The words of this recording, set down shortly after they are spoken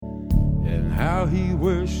how he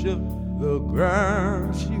worshipped the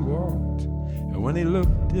ground she walked. And when he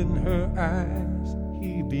looked in her eyes,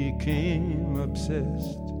 he became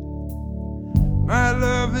obsessed. My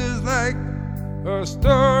love is like a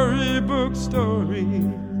storybook story,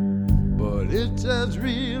 but it's as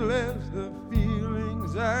real as the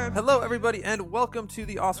feelings I've... Hello, everybody, and welcome to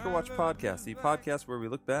the Oscar Watch Podcast, the podcast where we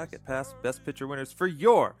look back at past Best Picture winners for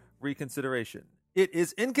your reconsideration. It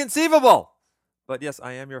is inconceivable! But yes,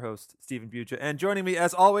 I am your host, Stephen Buja, and joining me,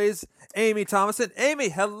 as always, Amy Thomason. Amy,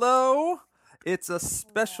 hello! It's a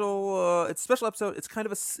special episode. It's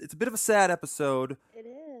a bit of a sad episode. It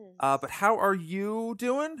is. But how are you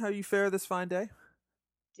doing? How do you fare this fine day?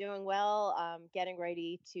 Doing well. Getting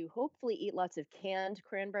ready to hopefully eat lots of canned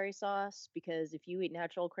cranberry sauce, because if you eat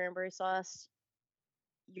natural cranberry sauce,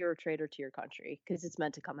 you're a traitor to your country, because it's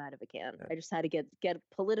meant to come out of a can. Yeah. I just had to get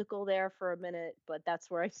political there for a minute, but that's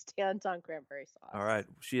where I stand on cranberry sauce. All right.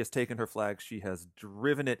 She has taken her flag. She has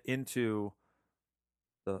driven it into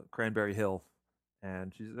the Cranberry Hill.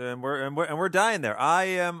 And we're dying there. I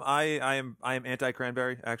am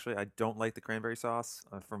anti-cranberry. Actually, I don't like the cranberry sauce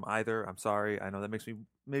from either. I'm sorry. I know that makes me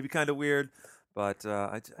maybe kind of weird, but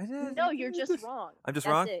No, you're just wrong. I'm just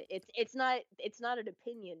That's wrong. It's not an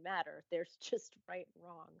opinion matter. There's just right and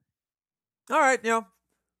wrong. All right,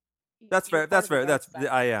 that's fair. That's fair.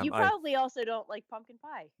 I am. You probably also don't like pumpkin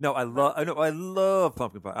pie. No, I love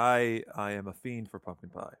pumpkin pie. I am a fiend for pumpkin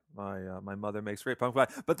pie. My mother makes great pumpkin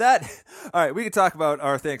pie. But that, all right, we can talk about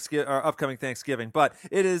our upcoming Thanksgiving. But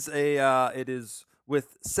it is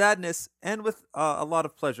with sadness and with a lot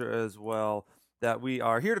of pleasure as well that we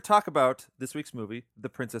are here to talk about this week's movie, The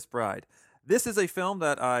Princess Bride. This is a film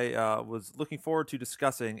that I was looking forward to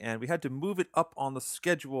discussing, and we had to move it up on the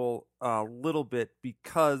schedule a little bit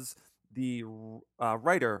because the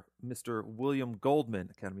writer, Mr. William Goldman,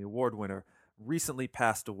 Academy Award winner, recently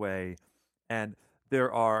passed away. And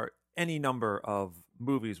there are any number of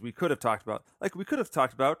movies we could have talked about. Like, we could have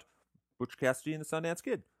talked about Butch Cassidy and the Sundance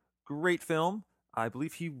Kid. Great film. I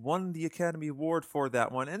believe he won the Academy Award for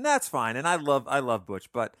that one, and that's fine. And I love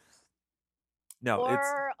Butch, but no, it's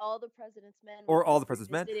All the President's Men. Or All the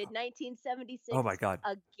President's Men. 1976. Oh my God!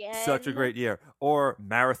 Again, such a great year. Or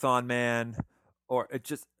Marathon Man. Or it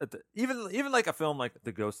just even like a film like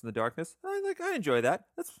The Ghost in the Darkness. I enjoy that.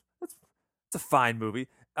 It's a fine movie.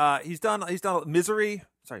 He's done Misery.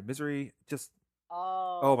 Sorry, Misery. Just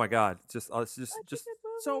oh my God. Just so just.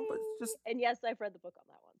 And yes, I've read the book on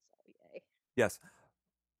that one. So yay. Yes,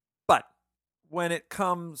 but when it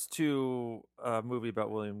comes to a movie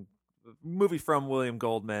from William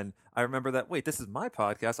Goldman, I remember that. Wait, this is my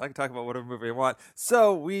podcast. I can talk about whatever movie I want.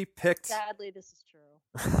 So we picked. Sadly, this is true.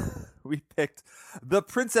 We picked The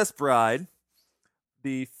Princess Bride,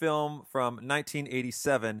 the film from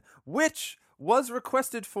 1987, which was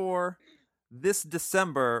requested for this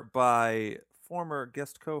December by former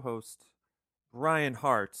guest co-host Brian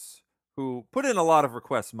Hartz, who put in a lot of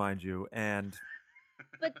requests, mind you, and...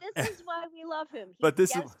 But this is why we love him. He's But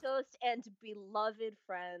this guest host and beloved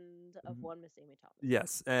friend of one Miss Amy Thomas.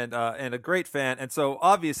 Yes, and a great fan, and so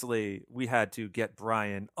obviously we had to get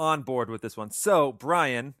Brian on board with this one. So,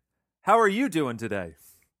 Brian, how are you doing today?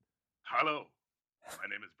 Hello, my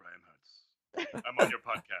name is Brian Hutz. I'm on your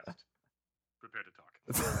podcast. Prepare to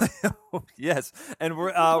talk. Yes, and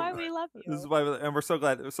we're This is why we love you. This is why, and we're so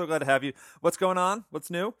glad to have you. What's going on? What's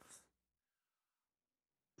new?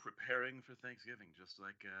 Preparing for Thanksgiving, just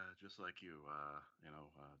like you.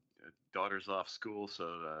 Daughter's off school,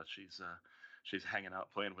 so she's hanging out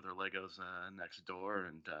playing with her Legos next door,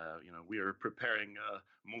 and we are preparing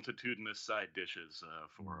multitudinous side dishes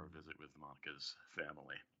for our visit with Monica's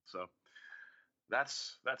family. So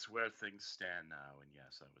that's where things stand now. And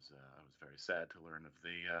yes, I was very sad to learn of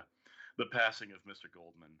the passing of Mr.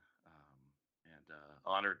 Goldman. And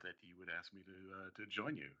honored that you would ask me to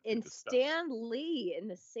join you. And Stan Lee in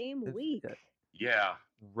the same week. Yeah.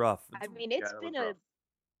 Rough. I mean, it's been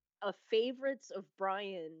a favorites of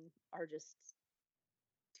Brian are just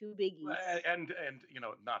two biggies. And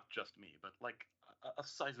not just me, but like a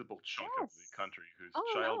sizable chunk of the country whose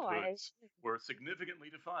childhoods were significantly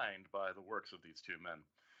defined by the works of these two men.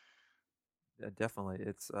 Yeah, definitely.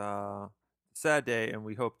 It's a sad day, and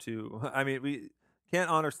we hope to... I mean, we can't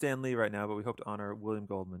honor Stan Lee right now, but we hope to honor William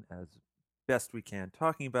Goldman as best we can.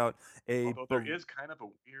 Talking about Although there is kind of a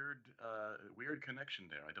weird connection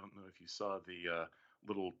there. I don't know if you saw the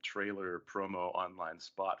little trailer promo online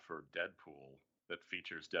spot for Deadpool that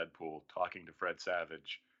features Deadpool talking to Fred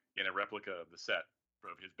Savage in a replica of the set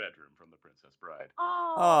of his bedroom from The Princess Bride.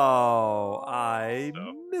 Oh, I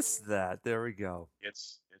missed that. There we go.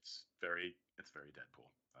 It's very Deadpool.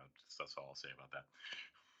 That's all I'll say about that.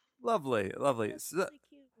 Lovely, lovely. That's So, really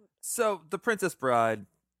cute. so The Princess Bride,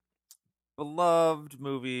 beloved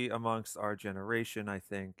movie amongst our generation. I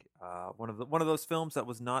think one of those films that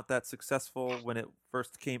was not that successful when it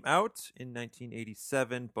first came out in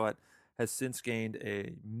 1987, but has since gained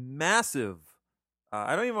a massive.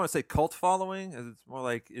 I don't even want to say cult following. As it's more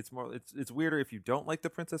like it's weirder if you don't like The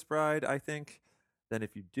Princess Bride, I think, than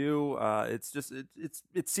if you do. It's just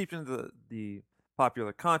it's seeped into the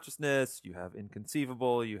popular consciousness. You have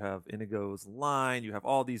Inconceivable, you have Inigo's Line, you have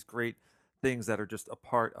all these great things that are just a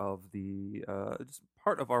part of the just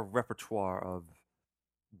part of our repertoire of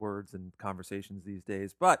words and conversations these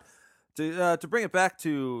days. But to bring it back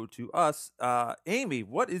to us, Amy,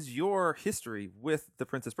 what is your history with The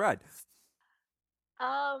Princess Bride?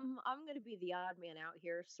 I'm gonna be the odd man out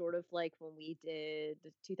here, sort of like when we did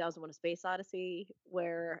 2001: A Space Odyssey,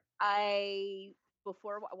 where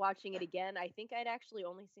before watching it again, I think I'd actually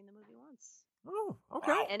only seen the movie once, Oh,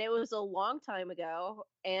 okay. and it was a long time ago,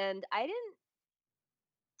 and I didn't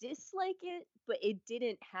dislike it, but it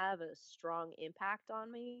didn't have a strong impact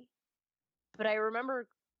on me. But I remember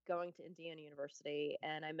going to Indiana University,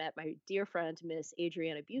 and I met my dear friend, Miss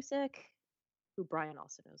Adriana Busick, who Brian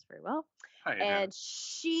also knows very well. Hi, Adriana. And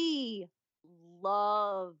she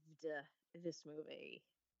loved this movie.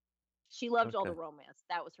 She loved all the Okay. romance.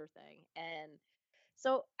 That was her thing. And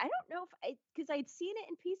so I don't know if because I'd seen it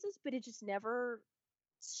in pieces, but it just never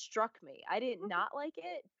struck me. I did not like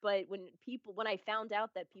it, but when I found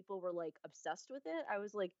out that people were like obsessed with it, I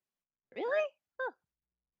was like, really? Huh.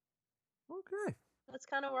 Okay. That's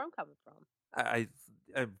kind of where I'm coming from.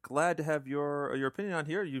 I'm glad to have your opinion on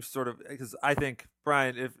here. You sort of because I think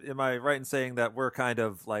Brian, if am I right in saying that we're kind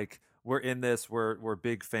of like we're in this, we're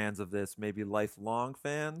big fans of this, maybe lifelong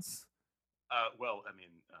fans. Well, I mean,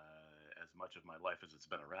 as much of my life as it's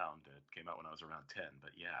been around, it came out when I was around 10,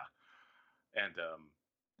 but yeah. And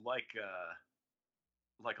like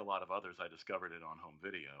like a lot of others, I discovered it on home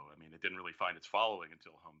video. I mean, it didn't really find its following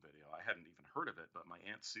until home video. I hadn't even heard of it, but my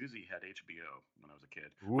Aunt Susie had HBO when I was a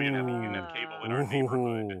kid. We didn't have cable in our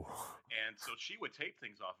neighborhood. And so she would tape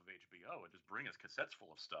things off of HBO and just bring us cassettes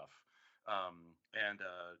full of stuff.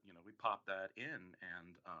 We popped that in,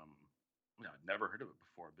 and I'd never heard of it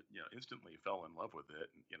before, but instantly fell in love with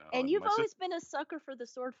it. And you've always been a sucker for the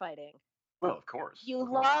sword fighting. Well, of course. You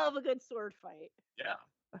love a good sword fight. Yeah.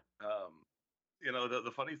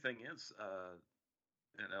 The funny thing is,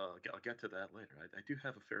 and I'll get to that later. I do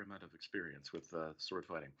have a fair amount of experience with sword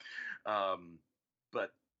fighting,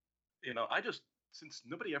 but I just since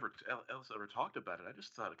nobody else ever talked about it, I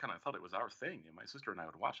just thought it was our thing. And my sister and I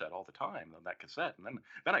would watch that all the time on that cassette. And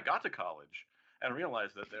then I got to college and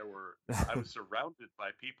realized that I was surrounded by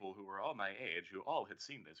people who were all my age, who all had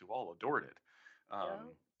seen this, who all adored it.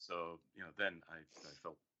 So then I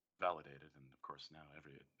felt validated, and of course now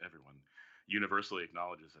everyone universally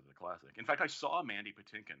acknowledges it as a classic. In fact, I saw Mandy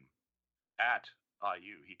Patinkin at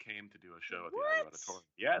IU. He came to do a show at the IU Auditorium.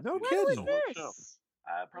 Yes, No When kidding. was this?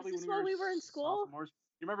 Probably Was this when while we were in school? sophomores.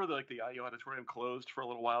 You remember the IU Auditorium closed for a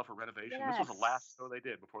little while for renovation? This was the Yes. last show they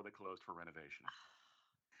did before they closed for renovation.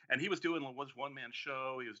 And he was doing one man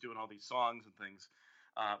show. He was doing all these songs and things.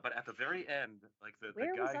 But at the very end, like the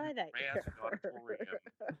Where was guy I who that ran year? the auditorium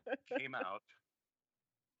came out.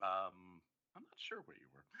 I'm not sure where you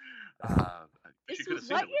were. This you could have was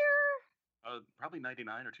seen what it. year? Probably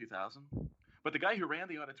 99 or 2000. But the guy who ran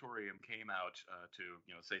the auditorium came out to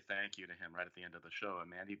say thank you to him right at the end of the show. And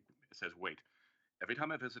Mandy says, "Wait, every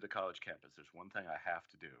time I visit a college campus, there's one thing I have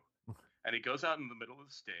to do." And he goes out in the middle of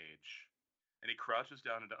the stage, and he crouches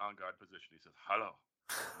down into on guard position. He says, "Hello,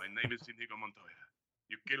 my name is Inigo Montoya.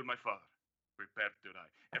 You killed my father. Prepare to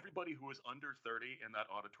die." Everybody who was under 30 in that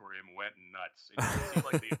auditorium went nuts. And you see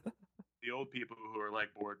like the old people who are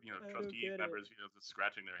like bored, trustee members, just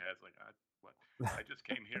scratching their heads like, what? I just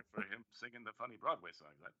came here for him singing the funny Broadway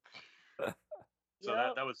songs. So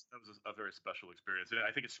Yep. that was a very special experience, and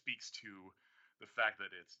I think it speaks to the fact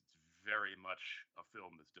that it's very much a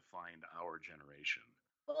film that's defined our generation.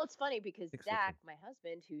 Well, it's funny because Think so, Zach, my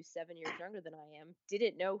husband, who's 7 years younger than I am,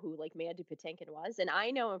 didn't know who like Mandy Patinkin was, and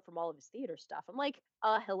I know him from all of his theater stuff. I'm like,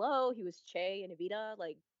 hello, he was Che and Evita,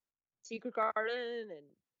 like Secret Garden and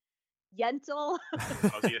Yentl.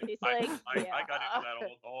 He's I like, got into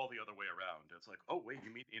that all the other way around. It's like, oh wait,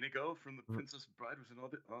 you mean Inigo from the Princess Bride was in all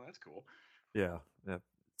that? Oh, that's cool. Yeah.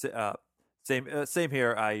 Same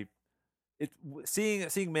here.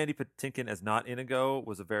 Seeing Mandy Patinkin as not Inigo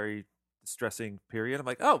was a very distressing period. I'm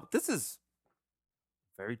like, oh, this is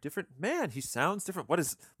very different man. He sounds different. What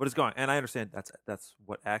is going on? And I understand that's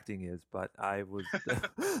what acting is, but I was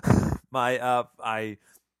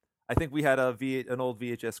I I think we had an old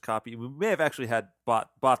VHS copy. We may have actually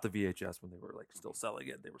bought the VHS when they were like still selling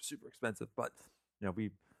it. They were super expensive, but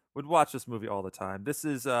we would watch this movie all the time. This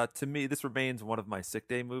is to me, this remains one of my sick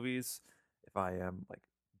day movies. If I am like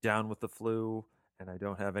down with the flu and I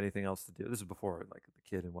don't have anything else to do, this is before like the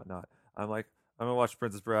kid and whatnot. I'm like, I'm gonna watch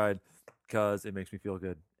Princess Bride because it makes me feel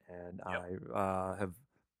good, and I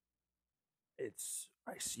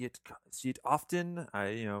see it often.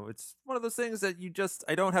 It's one of those things that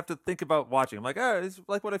I don't have to think about watching. I'm like, it's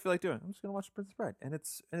like what I feel like doing. I'm just gonna watch Princess Bride, and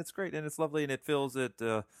it's great, and it's lovely, and it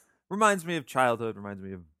reminds me of childhood, reminds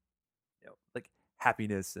me of like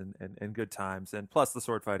happiness and good times, and plus the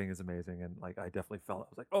sword fighting is amazing, and like I definitely felt I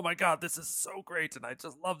was like, oh my god, this is so great, and I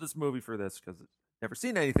just love this movie for this because I've never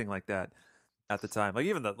seen anything like that at the time. Like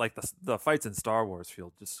even the fights in Star Wars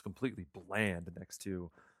feel just completely bland next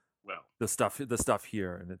to the stuff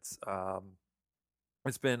here, and it's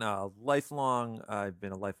been a lifelong. I've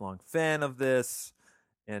been a lifelong fan of this,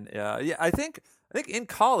 and I think in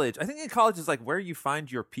college is like where you find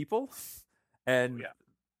your people, and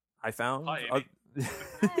I found I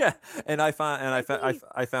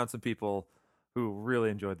found some people who really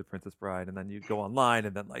enjoyed The Princess Bride, and then you go online,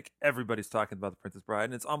 and then like everybody's talking about The Princess Bride,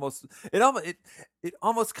 and it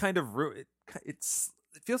almost kind of it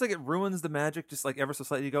feels like it ruins the magic just like ever so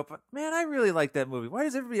slightly. You go, but man, I really like that movie. Why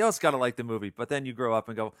does everybody else gotta like the movie? But then you grow up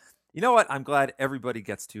and go, you know what? I'm glad everybody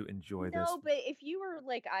gets to enjoy this. No, but if you were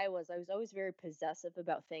like I was always very possessive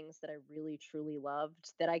about things that I really truly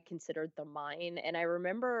loved, that I considered them mine. And I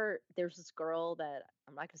remember there's this girl that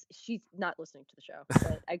she's not listening to the show,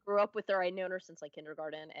 but I grew up with her. I'd known her since like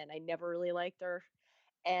kindergarten, and I never really liked her.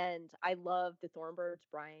 And I love the Thornbirds.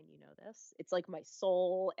 Brian, you know this. It's like my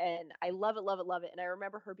soul, and I love it, love it, love it. And I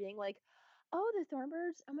remember her being like, oh, the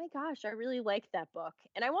Thornbirds, oh my gosh, I really liked that book.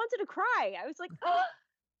 And I wanted to cry. I was like, oh,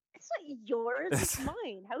 it's not yours, it's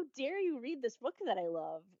mine. How dare you read this book that I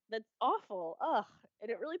love? That's awful. Ugh.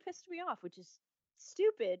 And it really pissed me off, which is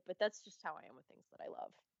stupid, but that's just how I am with things that I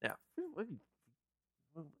love. Yeah.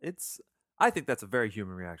 I think that's a very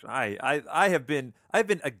human reaction. I've been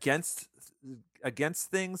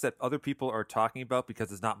against things that other people are talking about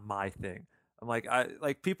because it's not my thing. I'm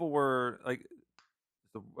like people were like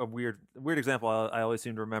a weird example I always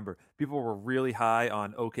seem to remember. People were really high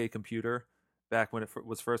on OK Computer back when it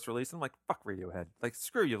was first released. I'm like, fuck Radiohead. Like,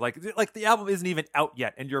 screw you. Like the album isn't even out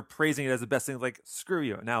yet, and you're praising it as the best thing. Like, screw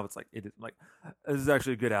you. Now it's like it is like this is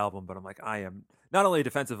actually a good album, but I'm like, I am not only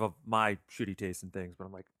defensive of my shitty taste in things, but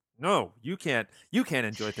I'm like, no, you can't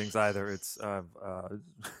enjoy things either. It's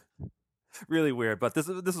really weird. But this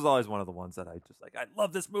is always one of the ones that I just like. I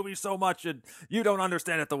love this movie so much, and you don't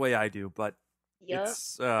understand it the way I do. But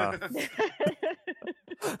it's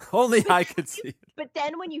only I could see it. But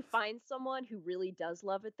then when you find someone who really does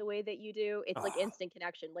love it the way that you do, it's like instant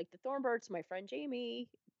connection. Like the Thornbirds, my friend Jamie,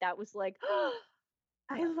 that was like, oh,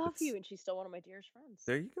 I love you, and she's still one of my dearest friends.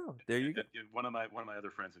 There you go. There you go. One of my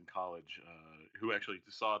other friends in college, who actually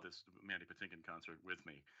saw this Mandy Patinkin concert with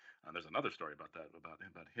me. There's another story about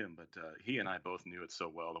him, but he and I both knew it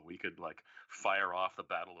so well that we could like fire off the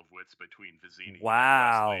battle of wits between Vizzini and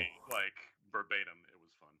Wesley, like verbatim. It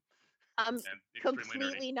was fun. I'm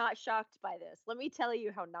completely not shocked by this. Let me tell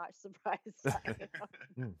you how not surprised I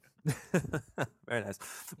am. Very nice.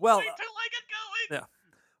 Well, wait till I get going. Yeah.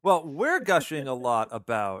 Well, we're gushing a lot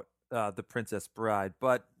about The Princess Bride,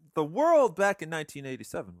 but the world back in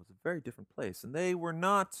 1987 was a very different place, and they were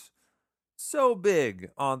not so big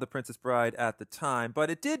on The Princess Bride at the time, but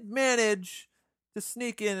it did manage to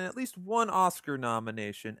sneak in at least one Oscar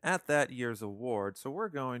nomination at that year's award. So we're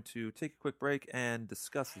going to take a quick break and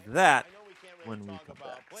discuss that when we come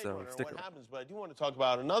back. So stick around. Happens, but I do want to talk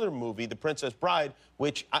about another movie, The Princess Bride,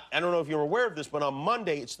 which I don't know if you're aware of this, but on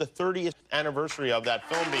Monday it's the 30th anniversary of that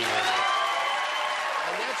film being released.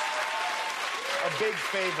 And that's a big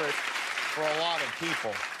favorite for a lot of people.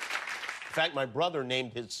 In fact, my brother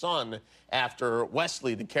named his son after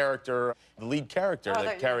Wesley, the lead character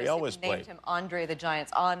that Cary Elwes played. Named him Andre the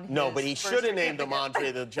Giant on No, but he should have named him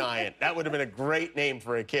Andre the Giant. That would have been a great name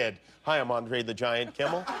for a kid. Hi, I'm Andre the Giant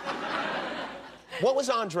Kimmel. What was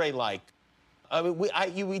Andre like? I mean,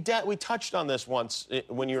 we touched on this once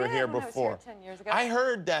when you were here before. I was here 10 years ago. I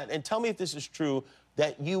heard that, and tell me if this is true,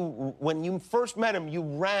 that when you first met him, you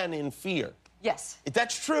ran in fear. Yes.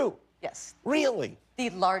 That's true? Yes. Really? The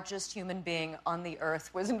largest human being on the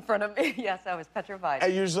earth was in front of me. Yes, I was petrified.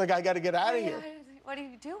 And you're just like, I got to get out of here. What do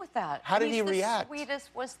you do with that? How did he react?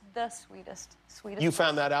 Was the sweetest. You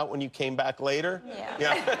found that out when you came back later?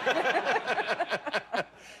 Yeah.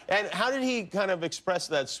 And how did he kind of express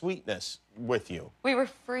that sweetness with you? We were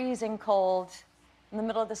freezing cold in the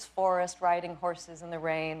middle of this forest riding horses in the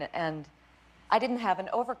rain, and I didn't have an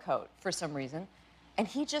overcoat for some reason. And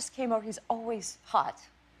he just came over. He's always hot.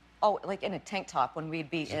 Oh, like in a tank top when we'd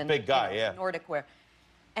be in big guy, yeah. Nordic wear.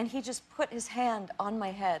 And he just put his hand on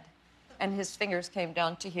my head, and his fingers came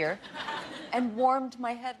down to here, and warmed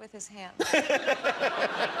my head with his hand.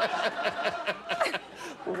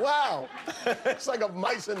 Wow. It's like a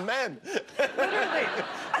mice and men. Literally.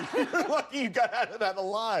 You're lucky you got out of that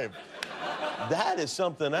alive. That is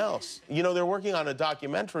something else. You know, they're working on a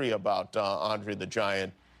documentary about Andre the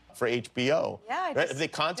Giant for HBO. Yeah, I right? just Did they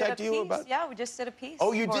contact did a you piece. about? Yeah, we just did a piece.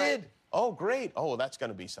 Oh, you for did? it. Oh, great. Oh, that's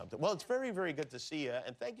going to be something. Well, it's very, very good to see you,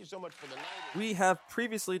 and thank you so much for the night. We have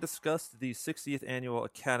previously discussed the 60th Annual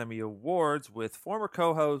Academy Awards with former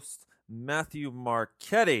co-host Matthew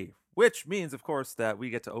Marchetti, which means, of course, that we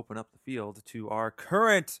get to open up the field to our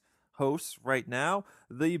current hosts right now.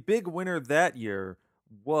 The big winner that year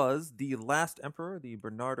was The Last Emperor, the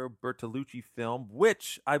Bernardo Bertolucci film,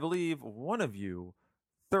 which I believe one of you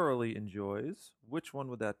thoroughly enjoys. Which one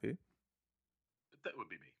would that be? That would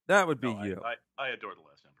be me. That would be No, you. I adore The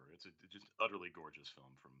Last Emperor. It's just utterly gorgeous film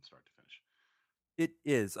from start to finish. It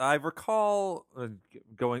is. I recall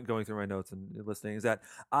going through my notes and listening is that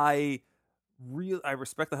I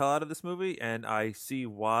respect the hell out of this movie, and I see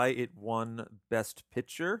why it won Best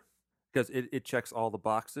Picture because it checks all the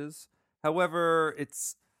boxes. However,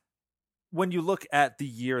 it's when you look at the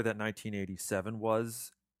year that 1987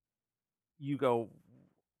 was, you go,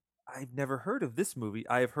 I've never heard of this movie.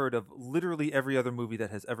 I have heard of literally every other movie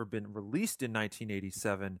that has ever been released in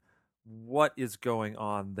 1987. What is going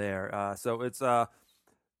on there? So it's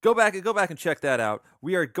go back and check that out.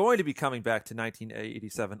 We are going to be coming back to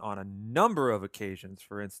 1987 on a number of occasions.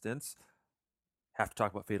 For instance, have to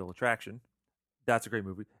talk about Fatal Attraction. That's a great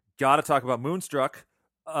movie. Got to talk about Moonstruck.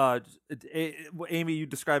 Amy, you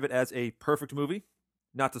describe it as a perfect movie.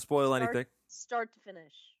 Not to spoil anything, Start to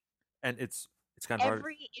finish. and it's kind of hard.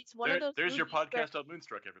 It's one of those. There's your movies podcast on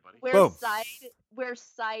Moonstruck, everybody. Boom. where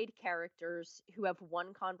side characters who have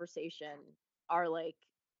one conversation are like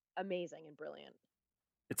amazing and brilliant.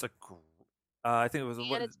 It's a. I think it was.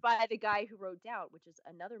 And it's by the guy who wrote Doubt, which is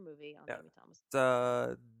another movie on Amy Thomas. It's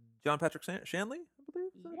John Patrick Shanley, I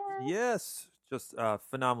believe. Yes, just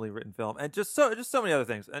phenomenally written film, and just so many other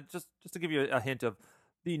things. And just to give you a hint of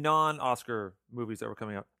the non-Oscar movies that were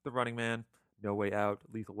coming out: The Running Man, No Way Out,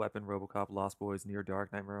 Lethal Weapon, RoboCop, Lost Boys, Near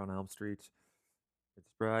Dark, Nightmare on Elm Street,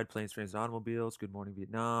 Princess Bride, Planes, Trains, and Automobiles, Good Morning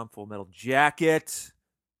Vietnam, Full Metal Jacket,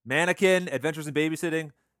 Mannequin, Adventures in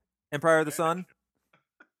Babysitting, Empire of the Sun.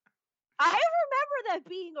 I remember that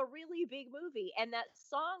being a really big movie, and that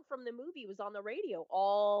song from the movie was on the radio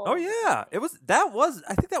all. Oh yeah, it was. That was.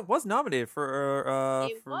 I think that was nominated for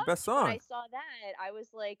best song. When I saw that, I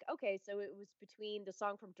was like, okay, so it was between the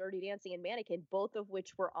song from Dirty Dancing and Mannequin, both of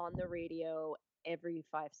which were on the radio every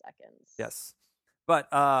 5 seconds. Yes. But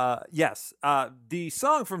yes, the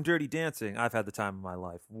song from Dirty Dancing, I've Had the Time of My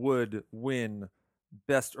Life, would win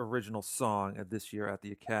Best Original Song this year at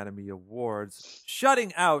the Academy Awards,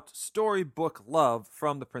 shutting out Storybook Love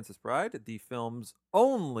from The Princess Bride, the film's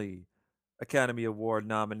only Academy Award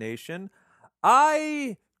nomination.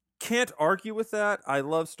 I can't argue with that. I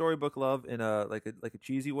love Storybook Love in a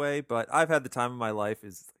cheesy way, but I've Had the Time of My Life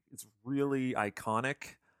it's really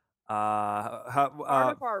iconic. Part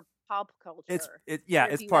of our pop culture.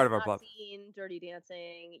 It's part of our pop. Seen Dirty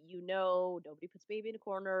Dancing, Nobody Puts Baby in a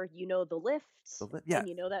Corner, The Lift, yeah,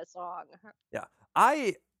 and that song. Yeah,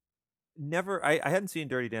 I hadn't seen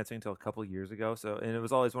Dirty Dancing until a couple years ago, and it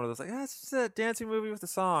was always one of those it's just a dancing movie with a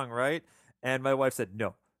song, right? And my wife said, no,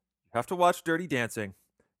 you have to watch Dirty Dancing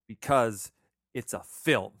because it's a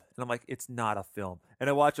film, and I'm like, it's not a film, and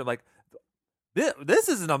I watch it, I'm like, this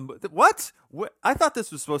isn't a what? I thought this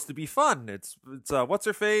was supposed to be fun. It's what's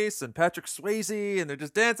her face and Patrick Swayze, and they're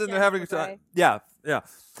just dancing. They're having a time. Yeah.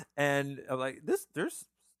 And I'm like, there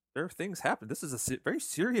are things happen. This is a very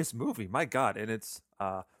serious movie. My God, and it's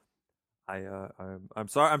I'm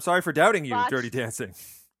sorry for doubting you, Dirty Dancing.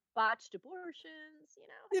 Botched abortions,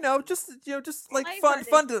 just like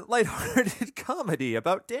fun to lighthearted comedy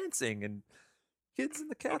about dancing and kids in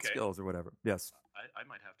the Catskills or whatever. Yes. I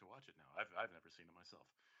might have to watch it now. I've never seen it myself.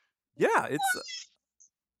 Yeah, it's.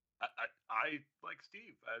 I like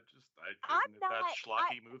Steve. That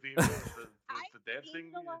schlocky movie with the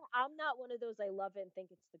dancing. I'm not one of those. I love it and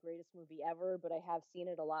think it's the greatest movie ever, but I have seen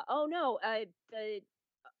it a lot. Oh no, the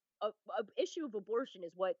issue of abortion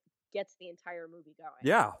is what gets the entire movie going.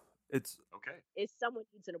 Yeah, it's okay. Is someone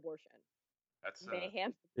needs an abortion? That's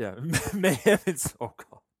mayhem. Yeah, mayhem. It's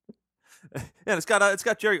God. And it's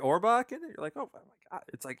got Jerry Orbach in it. You're like, oh my God!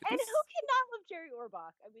 It's like, and who cannot love Jerry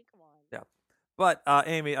Orbach? I mean, come on. Yeah, But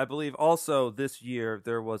Amy, I believe also this year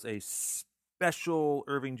there was a special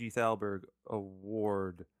Irving G. Thalberg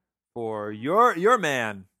Award for your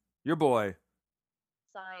man, your boy,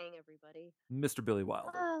 Sighing, everybody. Mr. Billy Wilder.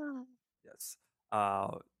 Ah. Yes,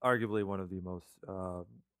 arguably one of the most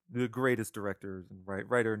the greatest directors and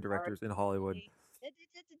writer and directors in Hollywood.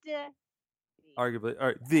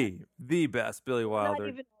 Arguably, the best Billy Wilder. Not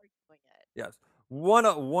even arguing it. Yes,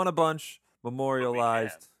 won a bunch,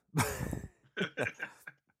 memorialized.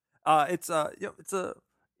 It's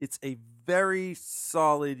a very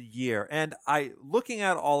solid year, and looking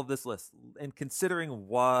at all of this list and considering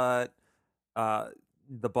what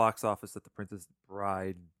the box office that The Princess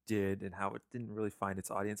Bride did and how it didn't really find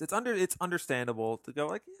its audience, it's understandable to go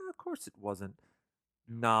like, yeah, of course it wasn't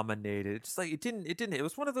nominated. It's just like it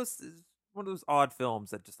was one of those odd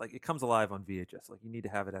films that just like it comes alive on VHS. Like you need to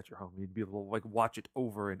have it at your home. You'd be able to like watch it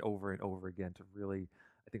over and over and over again to really,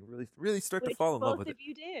 I think, really start to fall in love with it. Both of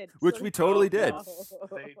you did. Which so we totally did.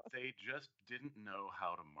 They just didn't know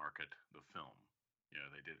how to market the film. You know,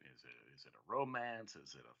 they did. Is it a romance?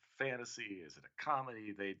 Is it a fantasy? Is it a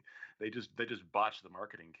comedy? They just botched the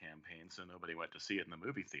marketing campaign, so nobody went to see it in the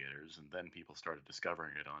movie theaters, and then people started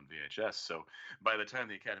discovering it on VHS. So by the time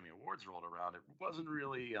the Academy Awards rolled around, it wasn't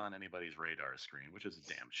really on anybody's radar screen, which is a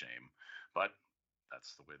damn shame. But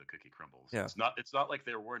that's the way the cookie crumbles. Yeah. It's not like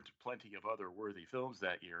there weren't plenty of other worthy films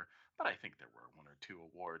that year, but I think there were one or two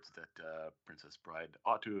awards that Princess Bride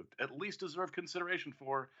ought to have at least deserved consideration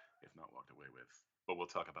for, if not walked away with. But we'll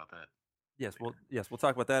talk about that. Yes, we'll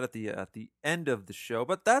talk about that at the end of the show.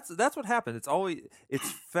 But that's what happens. It's always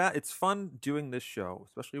it's fun doing this show,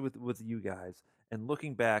 especially with you guys, and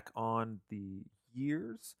looking back on the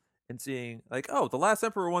years and seeing like, oh, The Last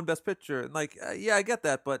Emperor won Best Picture, and like, yeah, I get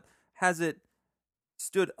that, but has it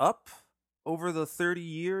stood up over the 30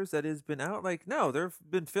 years that it's been out? Like, no, there have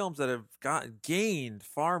been films that have gained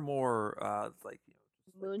far more like.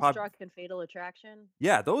 Moonstruck and Fatal Attraction.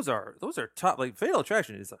 Yeah, those are top. Like Fatal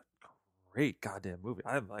Attraction is a great goddamn movie.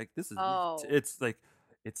 I'm like, this is it's like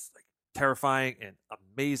terrifying and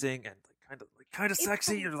amazing and kind of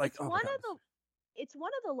sexy. You're like, oh my God. It's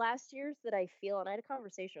one of the last years that I feel, and I had a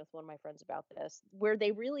conversation with one of my friends about this, where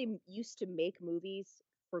they really used to make movies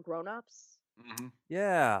for grown-ups. Mm-hmm.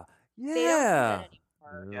 Yeah. They don't do that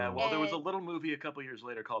anymore. Yeah, well, there was a little movie a couple years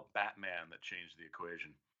later called Batman that changed the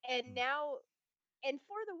equation. And now, and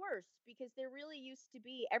for the worse, because there really used to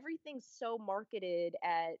be, everything's so marketed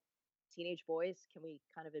at teenage boys. Can we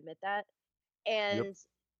kind of admit that? And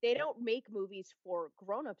they don't make movies for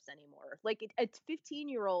grown-ups anymore. Like a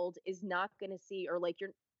 15-year-old is not going to see, or like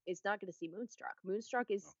is not going to see Moonstruck. Moonstruck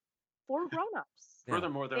is for grown-ups.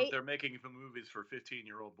 Furthermore, they're making the movies for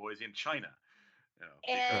 15-year-old boys in China.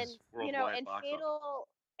 And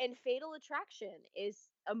Fatal Attraction is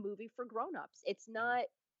a movie for grown-ups. It's not,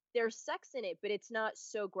 there's sex in it, but it's not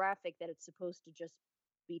so graphic that it's supposed to just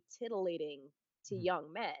be titillating to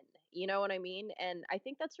young men. You know what I mean? And I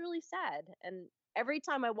think that's really sad. And every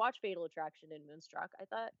time I watch Fatal Attraction and Moonstruck, I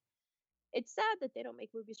thought it's sad that they don't make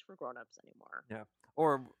movies for grown-ups anymore. Yeah.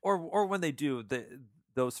 Or when they do,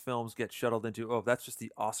 those films get shuttled into, oh, that's just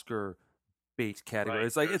the Oscar bait category.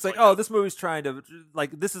 Right. It's like oh, this movie's trying to,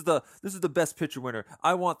 like, this is the best picture winner.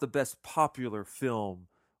 I want the best popular film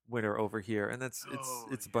winner over here, and it's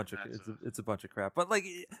a bunch of crap. But like,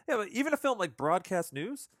 yeah, even a film like Broadcast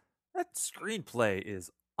News, that screenplay is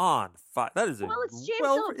on fire. That is it's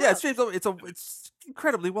James it's James Phillips. It's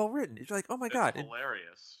incredibly well written. It's like, oh my God,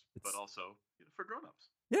 hilarious, but also for grown-ups.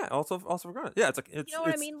 Yeah, also for grown-ups. Yeah, it's you know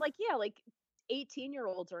what I mean? Like, yeah, like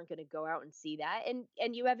 18-year-olds aren't going to go out and see that,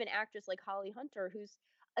 and you have an actress like Holly Hunter who's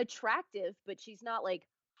attractive, but she's not like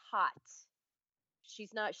hot.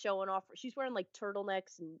 She's not showing off. She's wearing like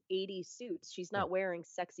turtlenecks and 80s suits. She's not wearing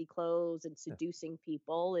sexy clothes and seducing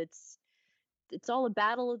people. It's all a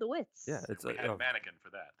battle of the wits. Yeah, we had a mannequin for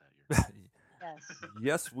that year.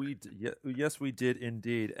 Yes, we did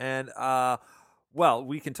indeed. And well,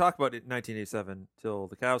 we can talk about it in 1987 till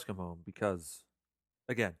the cows come home, because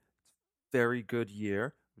again, it's a very good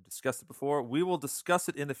year. We discussed it before. We will discuss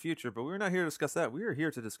it in the future, but we're not here to discuss that. We are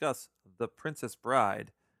here to discuss The Princess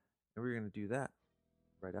Bride, and we're going to do that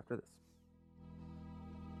right after this.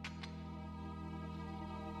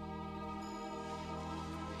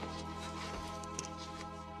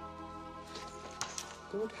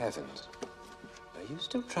 Good heavens. Are you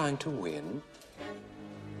still trying to win?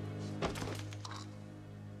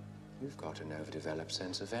 You've got an overdeveloped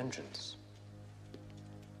sense of vengeance.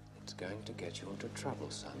 It's going to get you into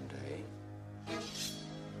trouble someday.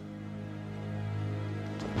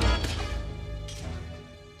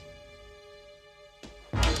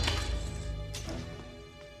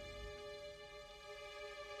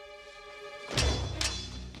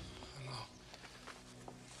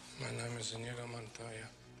 is Inigo Montoya.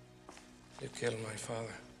 You killed my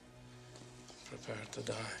father. Prepare to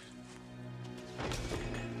die.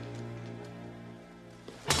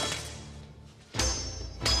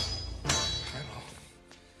 Hello.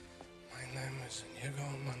 My name is Inigo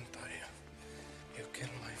Montoya. You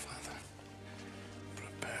killed my father.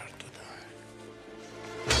 Prepare to die.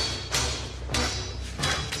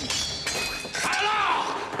 Hello!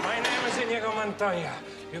 My name is Inigo Montoya.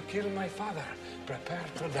 You killed my father. Prepare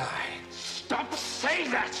to die. Stop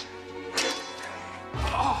saying that!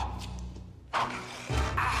 Oh.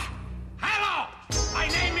 Hello! My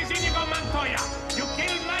name is Inigo Montoya. You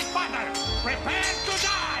killed my father. Prepare to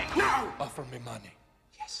die! No! Offer me money.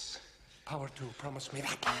 Yes. Power to promise me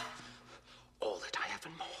that. All that I have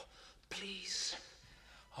and more. Please.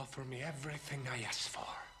 Offer me everything I ask for.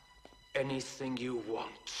 Anything you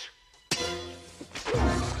want.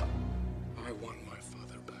 I want my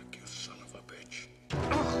father back, you son of a bitch.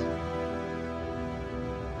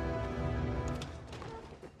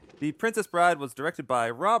 The Princess Bride was directed by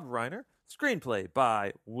Rob Reiner, screenplay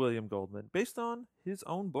by William Goldman, based on his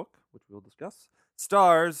own book, which we'll discuss.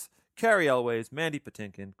 Stars Carrie Elways, Mandy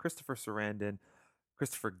Patinkin, Christopher Sarandon,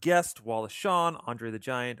 Christopher Guest, Wallace Shawn, Andre the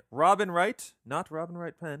Giant, Robin Wright, not Robin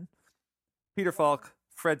Wright Penn, Peter Falk,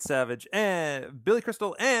 Fred Savage, and Billy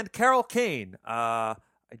Crystal, and Carol Kane. I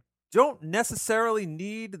don't necessarily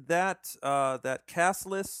need that cast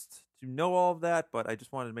list to know all of that, but I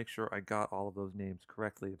just wanted to make sure I got all of those names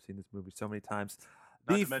correctly. I've seen this movie so many times.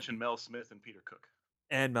 Not to mention Mel Smith and Peter Cook.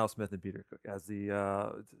 And Mel Smith and Peter Cook as the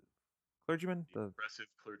clergyman? The impressive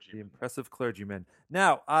clergyman. The impressive clergyman.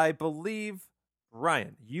 Now, I believe,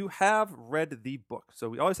 Ryan, you have read the book. So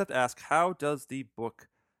we always have to ask, how does the book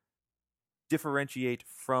differentiate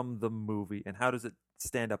from the movie, and how does it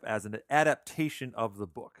stand up as an adaptation of the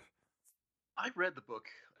book? I read the book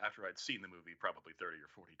after I'd seen the movie probably 30 or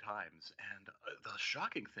 40 times, and the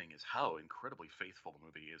shocking thing is how incredibly faithful the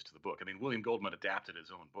movie is to the book. I mean, William Goldman adapted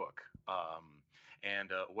his own book,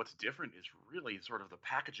 and what's different is really sort of the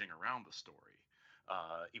packaging around the story.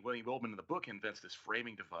 William Goldman in the book invents this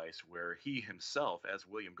framing device where he himself, as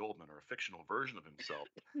William Goldman, or a fictional version of himself,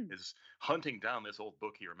 is hunting down this old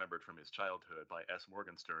book he remembered from his childhood by S.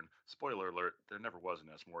 Morgenstern. Spoiler alert, there never was an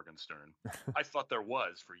S. Morgenstern. I thought there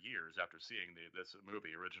was for years after seeing this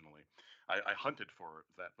movie originally. I hunted for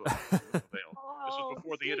that book. This was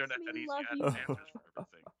before the internet had easy answers for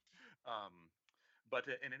everything. But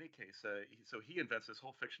in any case, so he invents this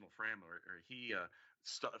whole fictional frame where he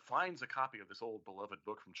finds a copy of this old beloved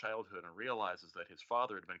book from childhood and realizes that his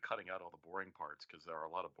father had been cutting out all the boring parts, because there are a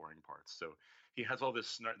lot of boring parts. So he has all this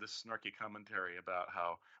snarky commentary about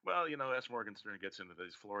how, well, you know, S. Morgenstern gets into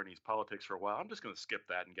these Florinese politics for a while. I'm just going to skip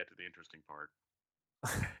that and get to the interesting part.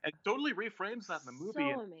 And totally reframes that in the movie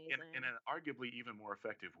in an arguably even more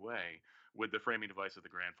effective way with the framing device of the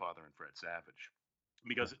grandfather and Fred Savage.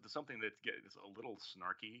 Because it's something that is a little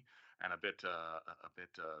snarky and a bit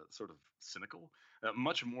sort of cynical,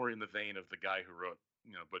 much more in the vein of the guy who wrote,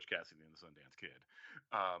 you know, Butch Cassidy and the Sundance Kid,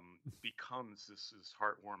 becomes this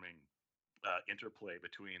heartwarming interplay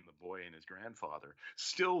between the boy and his grandfather.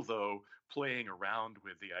 Still, though, playing around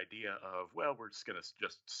with the idea of, well, we're just gonna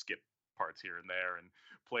skip parts here and there and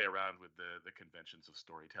play around with the conventions of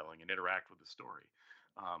storytelling and interact with the story.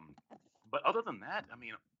 But other than that, I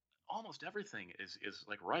mean, almost everything is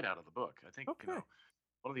like right out of the book. I think you know,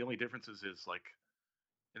 one of the only differences is, like,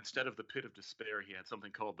 instead of the Pit of Despair, he had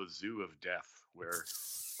something called the Zoo of Death, where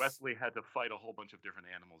Wesley had to fight a whole bunch of different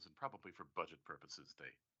animals, and probably for budget purposes,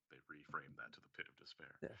 they reframed that to the Pit of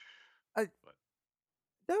Despair. Yeah,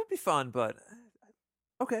 that would be fun, but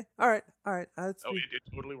okay, all right. It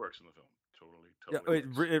totally works in the film. Totally yeah,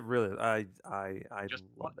 it really. I just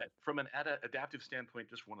love that. From an adaptive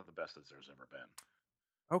standpoint, just one of the best that there's ever been.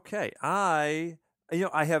 Okay, I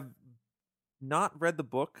have not read the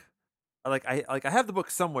book. I have the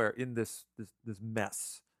book somewhere in this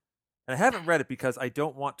mess, and I haven't read it because I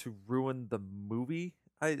don't want to ruin the movie.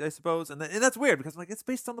 I suppose, and that's weird because, like, it's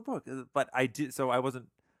based on the book, but I did, so I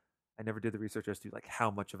never did the research as to, like, how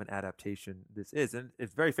much of an adaptation this is, and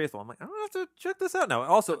it's very faithful. I'm like, I'm gonna have to check this out now.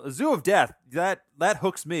 Also, a Zoo of Death, that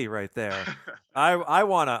hooks me right there. I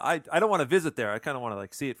don't want to visit there. I kind of want to,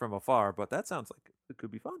 like, see it from afar, but that sounds like it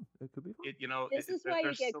could be fun. It could be fun. This is why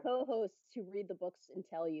you get co-hosts who read the books and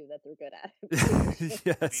tell you that they're good at it.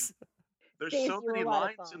 Yes. There's so many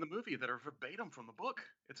lines in the movie that are verbatim from the book.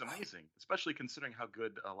 It's amazing, especially considering how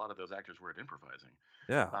good a lot of those actors were at improvising.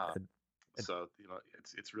 Yeah. So, you know,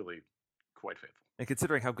 it's really quite faithful. And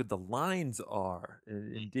considering how good the lines are,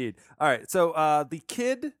 indeed. All right, so the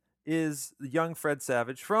kid is the young Fred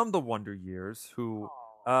Savage from the Wonder Years, who,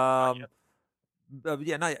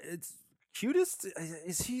 it's cutest.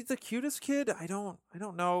 Is he the cutest kid? I don't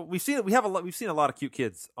know. We've seen a lot of cute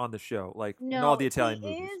kids on the show, like in all the Italian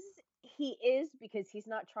movies. He is because he's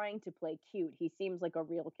not trying to play cute. He seems like a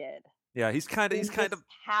real kid. Yeah, he's kind of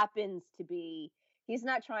happens to be. He's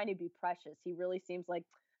not trying to be precious. He really seems like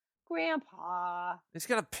Grandpa. He's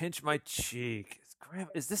gonna pinch my cheek.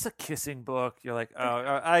 Is this a kissing book? You're like, oh,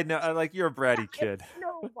 I know. I like, you're a bratty kid. I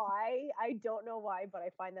don't know why. I don't know why, but I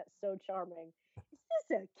find that so charming. Is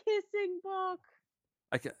this a kissing book?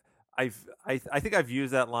 I think I've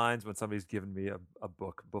used that lines when somebody's given me a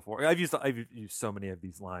book before. I've used so many of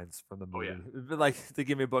these lines from the movie. Oh, yeah. Like, they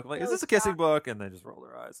give me a book, I'm like, So is this a kissing shocked. book? And they just roll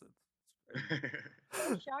their eyes.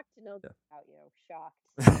 I'm shocked to know that about you.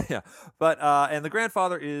 Shocked. Yeah, but and the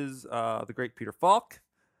grandfather is the great Peter Falk,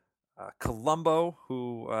 Columbo,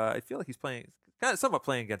 who I feel like he's playing kind of somewhat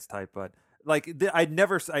playing against type, but like I'd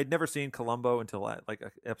never seen Columbo until like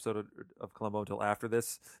an episode of Columbo until after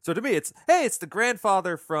this. So to me, it's the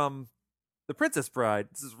grandfather from The Princess Bride.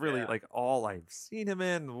 This is really like all I've seen him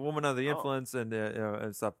in, Woman Under the Influence, and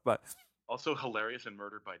and stuff. But also hilarious in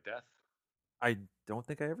Murdered by Death. I don't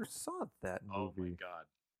think I ever saw that movie. Oh my god!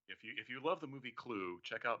 If you love the movie Clue,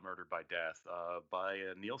 check out Murdered by Death by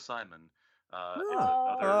Neil Simon. It's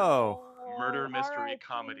another murder mystery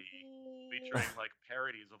comedy featuring like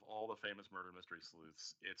parodies of all the famous murder mystery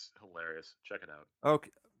sleuths. It's hilarious. Check it out.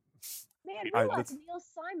 Okay. Man, we lost Neil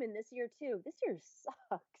Simon this year too. This year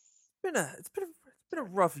sucks. It's been a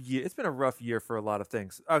rough year. It's been a rough year for a lot of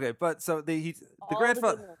things. Okay, but so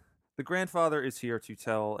the grandfather is here to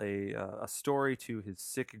tell a story to his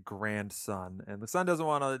sick grandson, and the son doesn't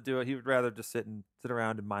want to do it. He would rather just sit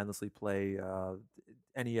around and mindlessly play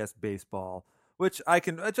NES baseball, which I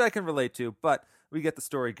can relate to. But we get the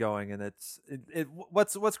story going, and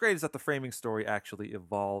what's great is that the framing story actually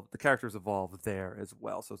evolved. The characters evolve there as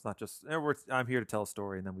well, so it's not just I'm here to tell a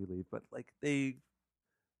story and then we leave, but like they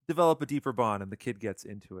develop a deeper bond and the kid gets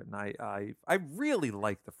into it. And I really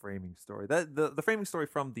like the framing story. That the framing story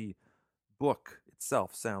from the book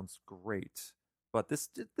itself sounds great, but this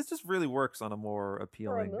just really works on a more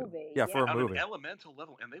appealing for a movie. For a movie. An elemental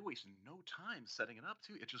level, and they waste no time setting it up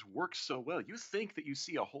too. It just works so well. You think that you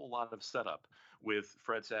see a whole lot of setup with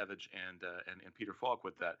Fred Savage and Peter Falk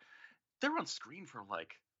with that. They're on screen for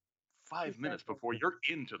like 5 minutes before you're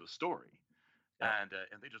into the story. And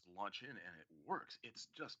they just launch in and it works. It's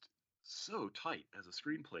just so tight as a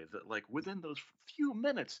screenplay that like within those few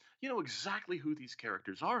minutes, you know exactly who these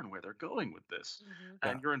characters are and where they're going with this,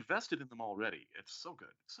 and you're invested in them already. It's so good.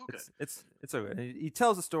 It's so good. It's so good. He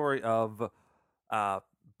tells the story of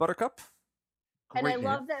Buttercup. And I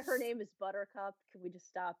love that her name is Buttercup. Can we just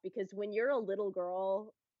stop? Because when you're a little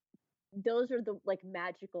girl, those are the like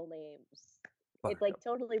magical names. Buttercup. It like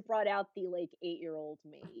totally brought out the like 8-year-old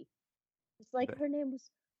me. It's like her name was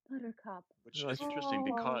Buttercup. Which is interesting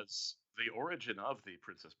because the origin of the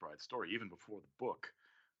Princess Bride story, even before the book,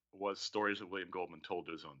 was stories that William Goldman told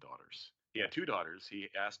to his own daughters. He had 2 daughters. He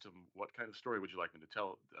asked them, what kind of story would you like me to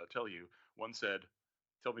tell you? One said,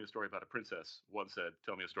 tell me a story about a princess. One said,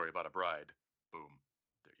 tell me a story about a bride. Boom.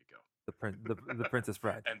 There you go. The Princess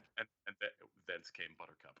Bride. and thence came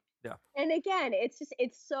Buttercup. Yeah. And again, it's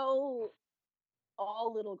so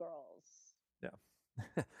all little girls.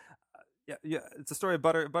 Yeah. Yeah, it's a story of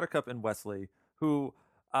Buttercup and Wesley, who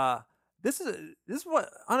this is what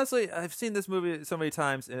honestly I've seen this movie so many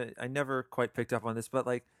times and I never quite picked up on this, but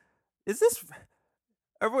like,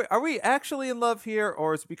 are we actually in love here,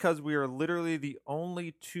 or is it because we are literally the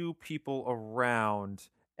only 2 people around,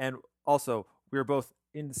 and also we're both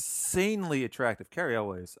insanely attractive? Cary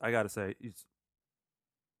Elwes, I gotta say, he's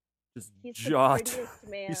the prettiest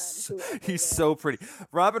man. He's so pretty.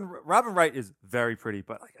 Robin Wright is very pretty,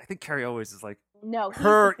 but like I think Cary Elwes is like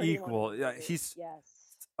her equal. Yeah, he's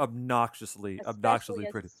obnoxiously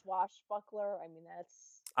pretty. As a swashbuckler. I mean,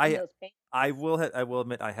 I will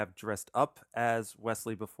admit I have dressed up as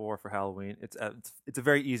Wesley before for Halloween. It's a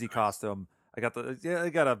very easy costume. I got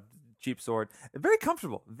a cheap sword. Very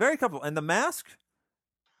comfortable, and the mask,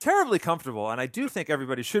 terribly comfortable, and I do think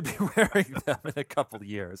everybody should be wearing them in a couple of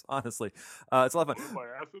years. Honestly, it's a lot of fun. My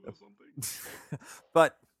acid or something.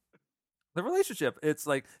 But the relationship, it's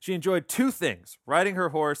like she enjoyed 2 things: riding her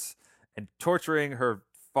horse and torturing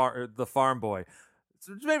the farm boy.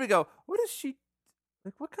 So it made me go, what is she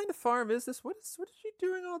like? What kind of farm is this? What is she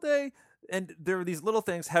doing all day? And there are these little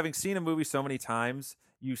things. Having seen a movie so many times,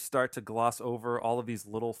 you start to gloss over all of these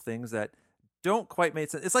little things that don't quite make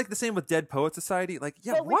sense. It's like the same with Dead Poet Society. Like,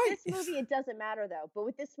 yeah, but with this movie, it doesn't matter though. But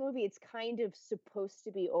with this movie, it's kind of supposed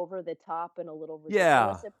to be over the top and a little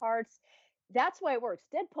ridiculous at parts. That's why it works.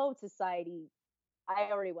 Dead Poet Society,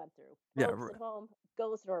 I already went through. Folks at home, go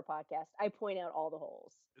listen to our podcast. I point out all the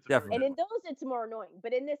holes. It's a very Definitely. And good in those, it's more annoying.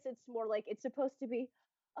 But in this, it's more like it's supposed to be.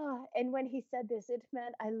 And when he said this, it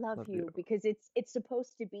meant I love Love you you. because it's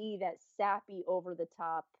supposed to be that sappy, over the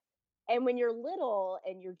top. And when you're little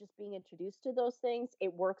and you're just being introduced to those things,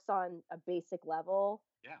 it works on a basic level.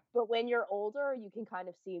 Yeah. But when you're older, you can kind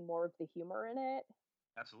of see more of the humor in it.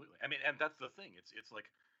 Absolutely. I mean, and that's the thing. It's like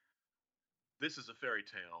this is a fairy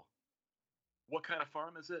tale. What kind of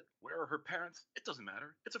farm is it? Where are her parents? It doesn't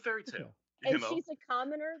matter. It's a fairy tale. You And know? she's a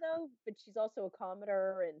commoner though, but she's also a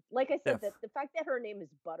commoner. And like I said, the fact that her name is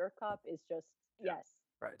Buttercup is just Yeah. yes,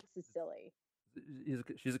 Right. this is silly.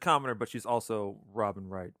 She's a commoner, but she's also Robin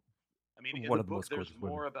Wright. I mean, in one the of the book, most there's gorgeous women.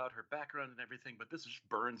 more about her background and everything, but this just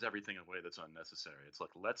burns everything away that's unnecessary. It's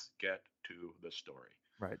like, let's get to the story.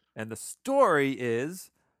 Right. And the story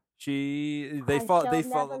is they I fall shall they never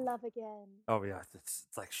follow. love again. Oh yeah, it's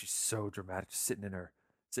like she's so dramatic, just sitting in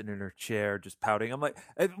her chair, just pouting. I'm like,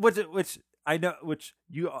 which I know, which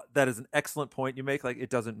that is an excellent point you make. Like,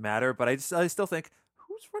 it doesn't matter, but I still think,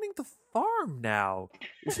 who's running the farm now?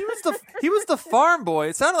 He was the farm boy.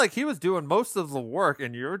 It sounded like he was doing most of the work,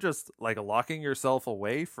 and you're just like locking yourself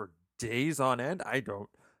away for days on end. I don't.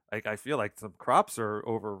 Like, I feel like some crops are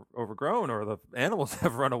overgrown, or the animals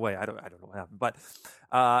have run away. I don't know what happened, but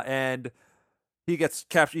and he gets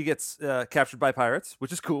captured. He gets captured by pirates,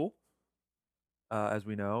 which is cool, as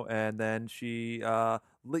we know. And then she,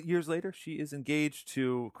 years later, she is engaged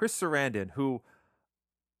to Chris Sarandon, who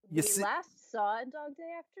We last saw in Dog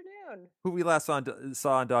Day Afternoon. we last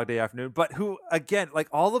saw on Dog Day Afternoon, but who, again, like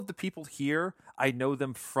all of the people here, I know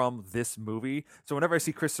them from this movie. So whenever I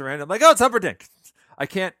see Chris Sarandon, I'm like, oh, it's Humperdinck. I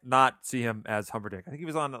can't not see him as Humperdinck. I think he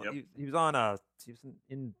was on. Yep. He was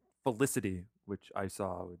in Felicity, which I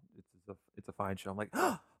saw. It's a fine show. I'm like,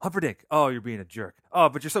 oh, Humperdinck. Oh, you're being a jerk. Oh,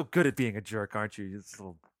 but you're so good at being a jerk, aren't you? You're this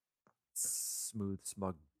little smooth,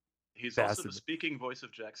 smug. He's also Bastard. the speaking voice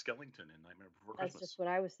of Jack Skellington in Nightmare Before That's Christmas. just what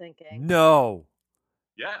I was thinking. No.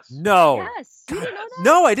 Yes. No. Yes, you didn't know that?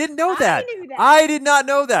 No, I didn't know that. I knew that. I did not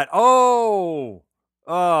know that. Oh,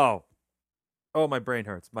 my brain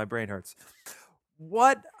hurts. My brain hurts.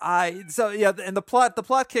 And the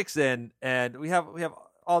plot kicks in, and we have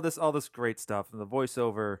all this great stuff, and the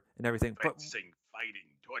voiceover and everything. Fencing, fighting,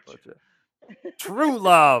 torture. True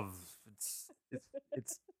love.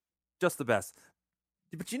 It's just the best.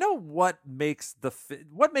 But you know what makes the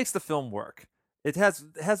film work? It has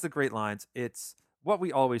the great lines. It's what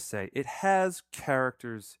we always say. It has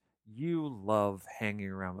characters you love hanging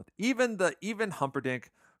around with. Even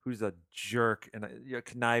Humperdinck, who's a jerk and a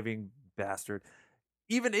conniving bastard.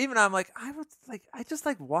 Even I'm like, I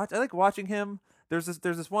like watching him. There's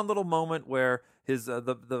this one little moment where his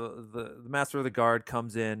the master of the guard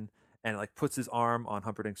comes in and like puts his arm on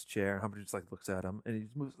Humperdinck's chair, and Humperdinck just like looks at him, and he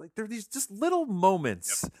moves. Like, there are these just little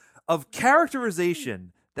moments of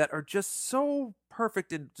characterization that are just so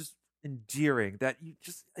perfect and just endearing that you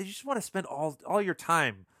just want to spend all your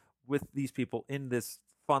time with these people in this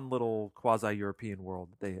fun little quasi-European world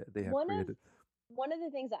that they have created. One of the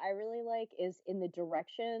things that I really like is in the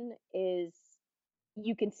direction is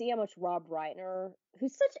you can see how much Rob Reiner,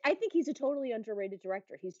 I think he's a totally underrated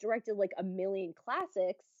director. He's directed like a million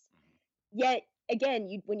classics. Yet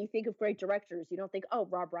again, when you think of great directors, you don't think, oh,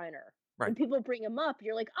 Rob Reiner. Right. When people bring him up,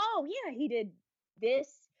 you're like, oh yeah, he did this.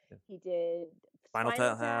 Yeah. He did Spinal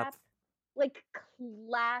Tap. Like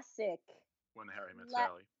classic. When Harry Met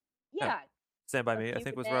Sally. Yeah. Stand by A Me, I Few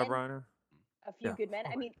think, Good was Rob Men. Reiner. A Few Yeah. Good Men.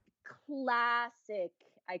 Oh I my mean, classic,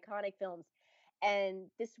 iconic films. And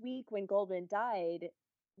this week when Goldman died,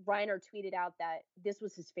 Reiner tweeted out that this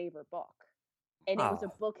was his favorite book. And it was a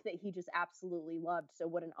Oh. book that he just absolutely loved. So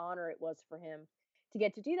what an honor it was for him to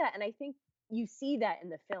get to do that. And I think you see that in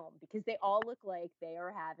the film because they all look like they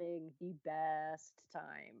are having the best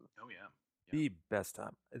time. Oh yeah. The best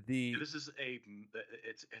time. This is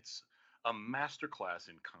it's a masterclass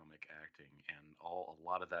in comic acting, and a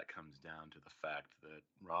lot of that comes down to the fact that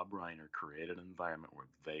Rob Reiner created an environment where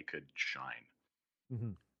they could shine.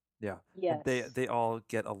 Mhm. Yeah. Yes. And they all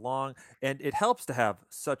get along, and it helps to have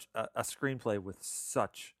such a screenplay with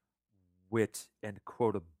such wit and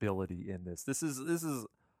quotability in this. This is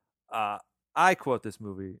I quote this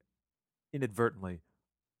movie inadvertently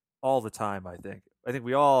all the time. I think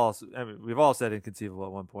we've all said inconceivable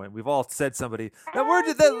at one point. We've all said somebody that word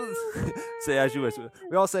say as you wish.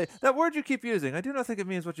 We all say that word you keep using. I do not think it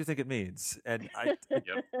means what you think it means, and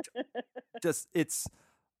just it's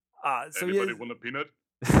so Anybody want a peanut?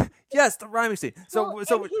 yes, the rhyming scene. So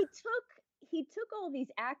and he took all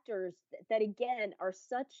these actors that again are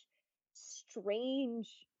such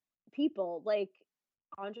strange people. Like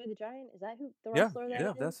Andre the Giant? Is that who the Yeah, wrestler that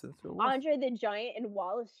yeah, is? that's who it was. Andre the Giant and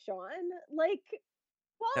Wallace Shawn? Like, Yeah.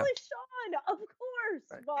 Wallace Shawn! Of course!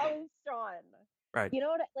 Right. Wallace Shawn. Right. You know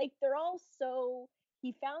what? Like, they're all so.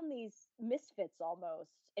 He found these misfits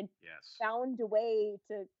almost and Yes. found a way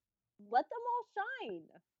to let them all shine.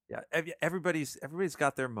 Yeah, everybody's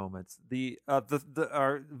got their moments. The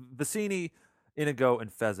Vicini, Inigo,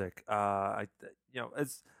 and Fezzik.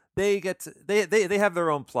 As they get they have their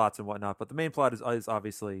own plots and whatnot, but the main plot is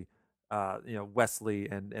obviously Wesley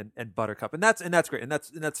and Buttercup, and that's great, and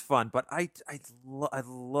that's fun. But I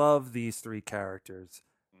love these three characters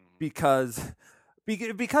because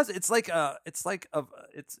it's like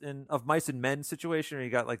it's in Of Mice and Men situation where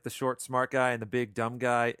you got like the short smart guy and the big dumb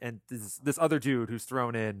guy and this other dude who's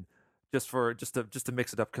thrown in just to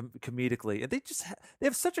mix it up comedically, and they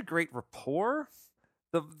have such a great rapport,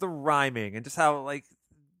 the rhyming and just how like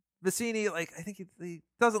Vicini, like I think he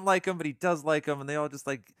doesn't like him but he does like him, and they all just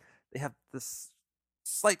like they have this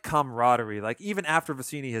slight camaraderie. Like even after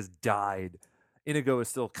Vicini has died, Inigo is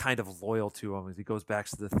still kind of loyal to him as he goes back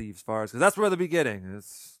to the Thieves' Bars because that's where the beginning.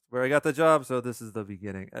 It's where I got the job, so this is the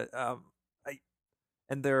beginning.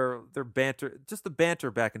 And their banter, just the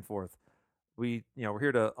banter back and forth. We're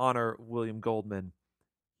here to honor William Goldman.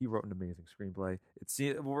 He wrote an amazing screenplay.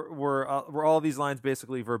 Were all these lines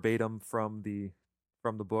basically verbatim from the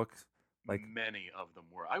book? Like many of them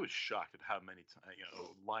were. I was shocked at how many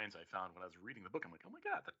lines I found when I was reading the book. I'm like, oh my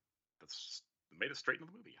god, that's made it straight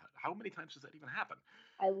into the movie. How many times does that even happen?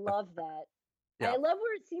 I love that. Yeah. I love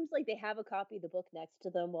where it seems like they have a copy of the book next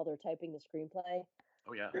to them while they're typing the screenplay.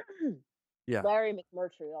 Oh yeah. Yeah. Larry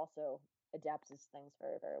McMurtry also adapts his things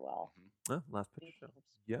very, very well. Last picture show.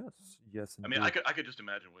 Yes. I mean, I could just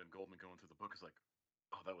imagine William Goldman going through the book is like,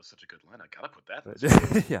 oh, that was such a good line. I gotta put that.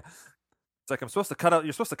 Yeah. It's like you're supposed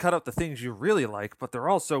to cut out the things you really like, but they're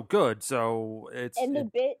all so good. So the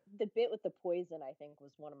bit with the poison, I think,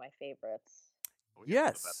 was one of my favorites. Oh, yeah,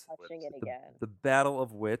 yes. Watching it again. The Battle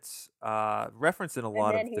of Wits, referenced in a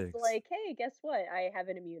lot of things. And then he's like, "Hey, guess what? I have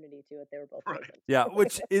an immunity to it." They were both right. poisoned. Yeah,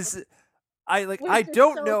 which is, I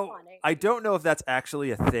don't so know. funny. I don't know if that's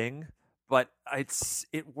actually a thing, but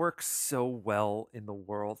it works so well in the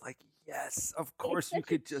world. Like, yes, of course it's you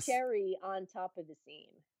could just cherry on top of the scene.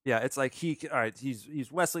 Yeah, it's like all right.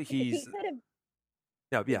 He's Wesley. He could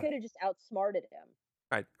have just outsmarted him.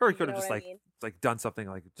 Right, or he could have know just what I mean? like done something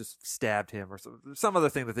like just stabbed him or some other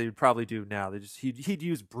thing that they would probably do now. He'd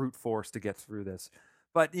use brute force to get through this,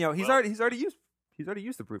 but he's already used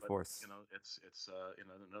the brute force. It's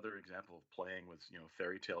another example of playing with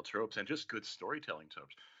fairy tale tropes and just good storytelling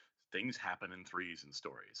tropes. Things happen in threes in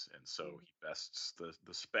stories, and so he bests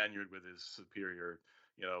the Spaniard with his superior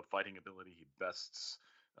fighting ability. He bests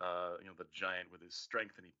the giant with his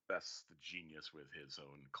strength, and he bests the genius with his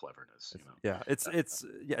own cleverness. Yeah, it's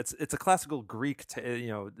a classical Greek.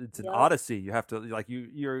 It's an Odyssey. You have to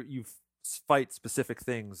you fight specific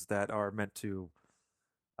things that are meant to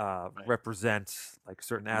represent like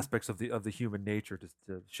certain aspects of the human nature to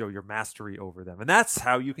show your mastery over them, and that's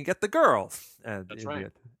how you can get the girl. And that's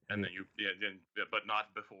right. And then but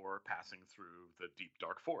not before passing through the deep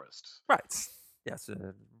dark forest. Right. Yes.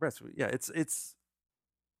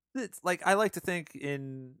 It's like I like to think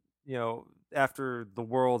in after the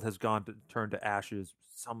world has turned to ashes,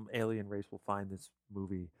 some alien race will find this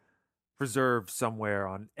movie preserved somewhere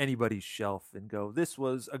on anybody's shelf and go, this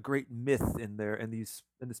was a great myth in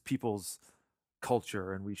this people's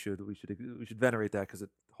culture, and we should venerate that because it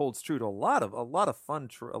holds true to a lot of fun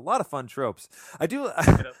tropes. I do.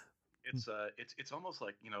 It's almost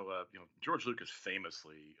like George Lucas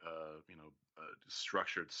famously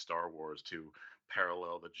structured Star Wars to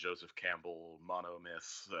parallel the Joseph Campbell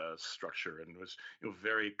monomyth structure, and was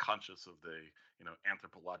very conscious of the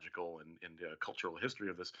anthropological and cultural history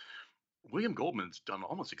of this. William Goldman's done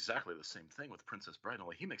almost exactly the same thing with Princess Bride,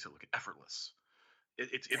 only he makes it look effortless.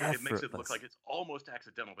 It makes it look like it's almost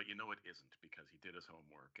accidental, but it isn't, because he did his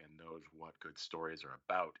homework and knows what good stories are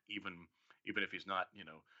about. Even if he's not 100%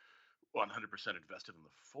 invested in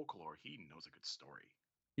the folklore, he knows a good story.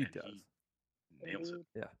 He does. He nails it.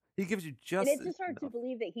 Yeah, he gives you just. And it's just hard to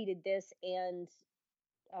believe that he did this and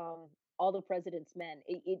All the President's Men.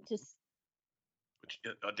 It just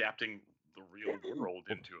adapting the real world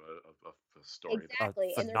into a story.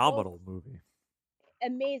 Exactly. A phenomenal movie.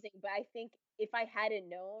 Amazing, but I think if I hadn't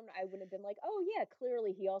known, I would have been like, oh yeah,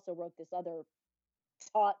 clearly he also wrote this other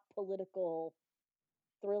taut political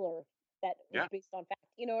thriller that was based on fact.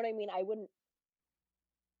 You know what I mean? I wouldn't.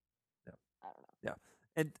 Yeah. I don't know. Yeah,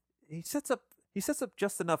 and he sets up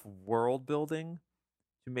just enough world building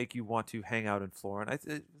to make you want to hang out in Florin.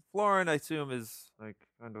 Florin, I assume, is like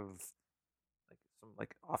kind of like some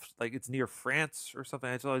like off, like it's near France or something.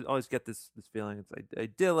 I just always get this feeling it's like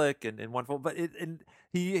idyllic and wonderful. But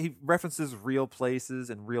he references real places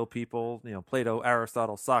and real people. You know, Plato,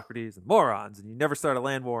 Aristotle, Socrates, and morons. And you never start a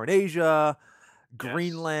land war in Asia,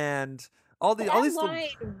 Greenland. All That these line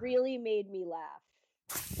really made me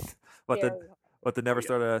laugh. what Very the never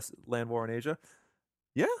start a land war in Asia.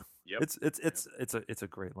 Yeah, Yep. it's a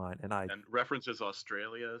great line, and references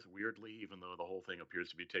Australia weirdly, even though the whole thing appears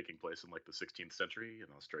to be taking place in like the 16th century, and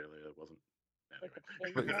Australia wasn't.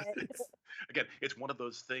 Anyway. Again, it's one of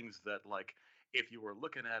those things that, like, if you were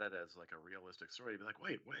looking at it as like a realistic story, you'd be like,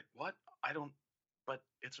 wait, what? I don't. But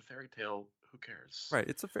it's a fairy tale. Who cares? Right,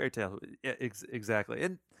 it's a fairy tale. Yeah, exactly,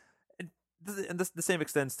 and the same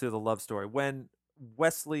extends to the love story when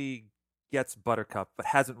Wesley gets Buttercup but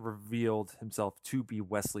hasn't revealed himself to be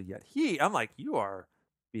Wesley yet. I'm like, you are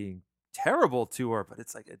being terrible to her, but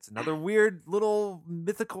it's like it's another weird little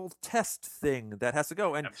mythical test thing that has to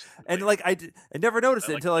go. And like I never noticed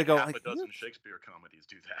it until I go half like a dozen Shakespeare comedies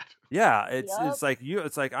do that. Yeah,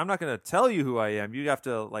 it's like I'm not gonna tell you who I am. You have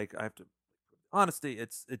to I have to honesty.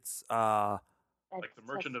 It's like the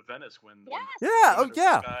Merchant of Venice when guys,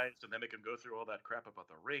 and then they can go through all that crap about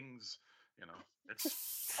the rings. You know,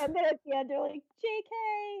 it's and then at the end they're like,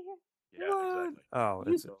 "JK." Yeah, exactly. Oh,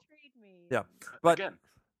 you betrayed me. Yeah, but again,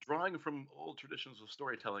 drawing from old traditions of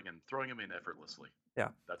storytelling and throwing them in effortlessly. Yeah,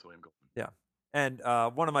 that's where I'm going. Yeah, and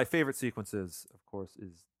one of my favorite sequences, of course,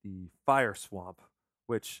 is the fire swamp,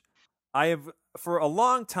 which I have for a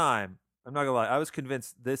long time. I'm not gonna lie. I was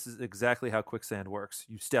convinced this is exactly how quicksand works.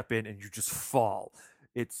 You step in and you just fall.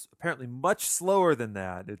 It's apparently much slower than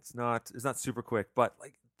that. It's not super quick, but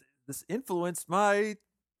like this influenced my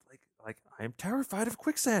like I am terrified of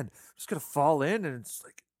quicksand. I'm just gonna fall in, and it's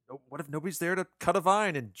like, what if nobody's there to cut a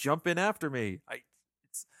vine and jump in after me?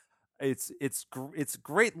 It's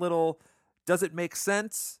great little. Does it make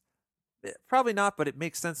sense? Probably not, but it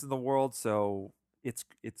makes sense in the world, so it's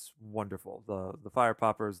wonderful. The fire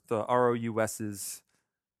poppers, the ROUSs,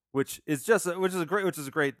 which is another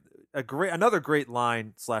great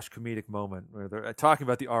line / comedic moment where they're talking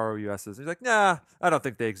about the ROUSs. He's like, nah, I don't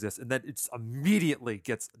think they exist, and then it immediately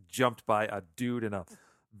gets jumped by a dude in a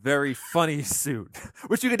very funny suit,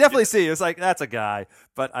 which you can definitely see. It's like, that's a guy,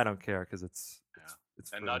 but I don't care because it's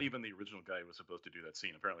and not even the original guy who was supposed to do that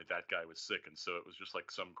scene. Apparently, that guy was sick, and so it was just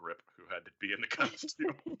like some grip who had to be in the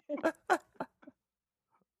costume.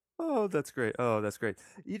 Oh, that's great. A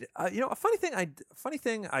funny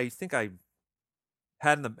thing I think I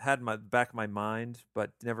had in my back of my mind,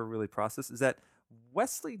 but never really processed, is that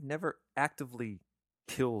Wesley never actively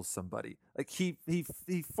kills somebody. Like he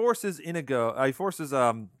forces Inigo, he forces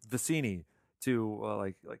Vicini to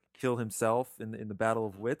like kill himself in the Battle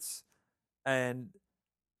of Wits, and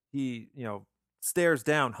he stares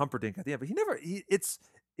down Humperdinck at the end. But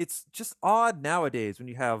it's just odd nowadays when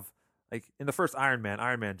you have, like, in the first Iron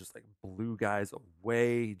Man just like blew guys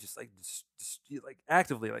away. He just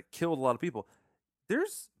actively killed a lot of people.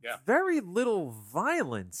 There's very little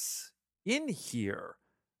violence in here.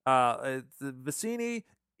 The Vicini,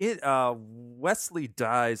 Wesley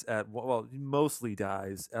dies mostly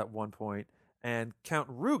dies at one point, and Count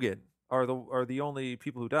Rugen are the only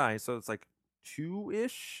people who die. So it's like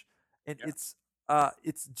 2-ish, and it's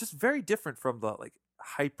just very different from the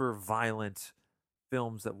hyper violent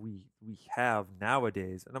films that we have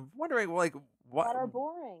nowadays. And I'm wondering what that are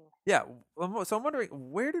boring. Yeah, so I'm wondering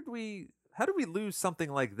how do we lose something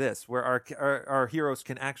like this where our heroes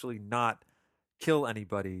can actually not kill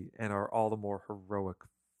anybody and are all the more heroic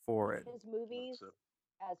for it? His movies,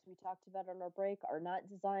 as we talked about on our break, are not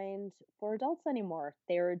designed for adults anymore.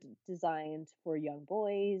 They're designed for young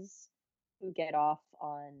boys who get off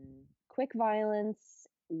on quick violence,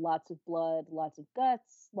 lots of blood, lots of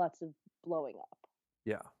guts, lots of blowing up.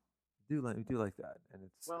 Yeah. We do like that, and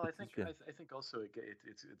it's well. I think also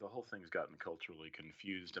it's the whole thing's gotten culturally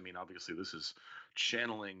confused. I mean, obviously this is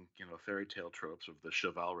channeling fairy tale tropes of the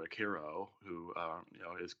chivalric hero who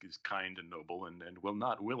is kind and noble and will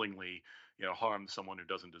not willingly harm someone who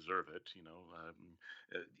doesn't deserve it.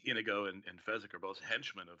 Inigo and Fezzik are both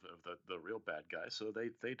henchmen of the real bad guy, so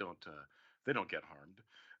they don't get harmed.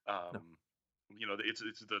 No. It's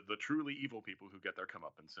the truly evil people who get their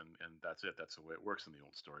comeuppance, and that's it. That's the way it works in the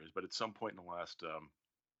old stories. But at some point in the last a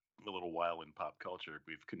little while in pop culture,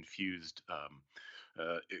 we've confused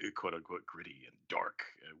quote unquote gritty and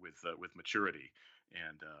dark with maturity,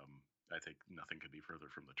 and I think nothing could be further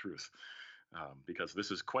from the truth. Because this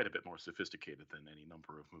is quite a bit more sophisticated than any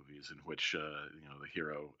number of movies in which the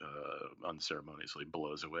hero unceremoniously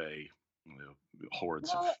blows away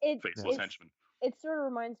hordes of faceless henchmen. It sort of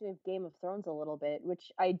reminds me of Game of Thrones a little bit,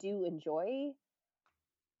 which I do enjoy,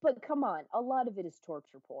 But come on, a lot of it is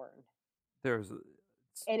torture porn. There's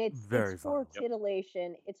And it's very for violent.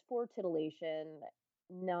 titillation. It's for titillation,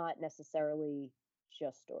 not necessarily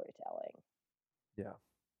just storytelling. Yeah,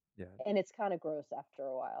 yeah. And it's kind of gross after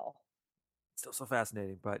a while. Still so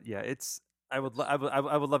fascinating, but yeah, it's. I would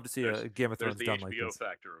love to see a Game of There's Thrones the done HBO like this.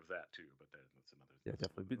 factor of that too, but that's another. Yeah, that's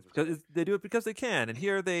definitely. another Because topic. they do it because they can, and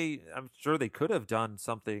here I'm sure they could have done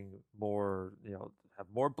something more, have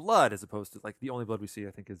more blood as opposed to like the only blood we see,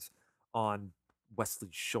 I think, is on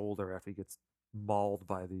Wesley's shoulder after he gets mauled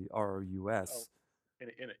by the ROUS.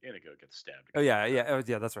 Inigo gets stabbed. Oh yeah, yeah,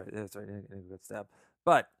 yeah. That's right. That's right. Inigo gets stabbed.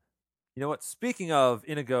 But you know what? Speaking of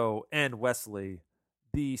Inigo and Wesley,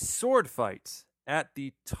 the sword fight at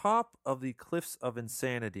the top of the Cliffs of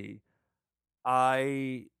Insanity,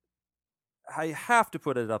 I have to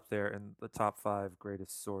put it up there in the top 5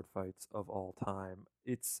 greatest sword fights of all time.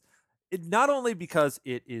 It's not only because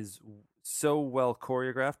it is so well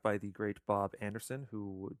choreographed by the great Bob Anderson,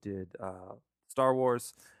 who did Star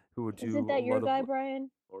Wars, who would do Isn't that a your lot guy, of, Brian?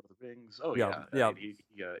 Lord of the Rings. Oh Yeah, yeah,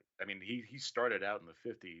 yeah. I mean, he started out in the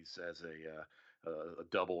 '50s as a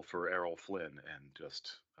double for Errol Flynn, and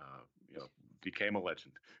just became a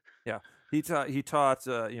legend. Yeah, he taught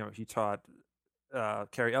Carrie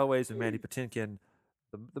Elways and Mandy Patinkin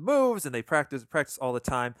the moves, and they practice all the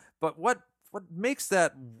time. But what makes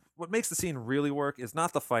the scene really work is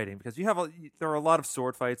not the fighting, because there are a lot of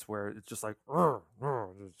sword fights where it's just like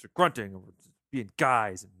grunting, or being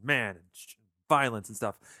guys and man and violence and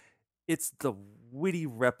stuff. It's the witty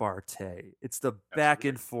repartee. It's the back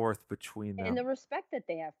and forth between them, And the respect that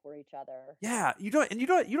they have for each other. yeah, you don't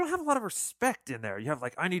have a lot of respect in there. You have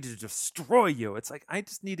like, I need to destroy you. It's like, I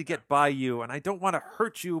just need to get by you, and I don't want to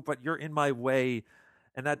hurt you, but you're in my way,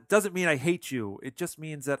 and that doesn't mean I hate you. It just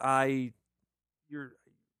means that you're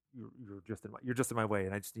just in my way,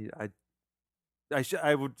 and I just need I'd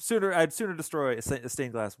sooner destroy a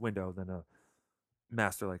stained glass window than a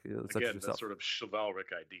master like such Again, as yourself. that sort of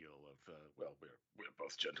chivalric ideal of well, we're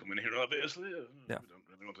both gentlemen here, obviously. Yeah. We don't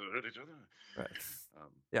really want to hurt each other. Right.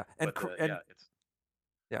 Yeah, and It's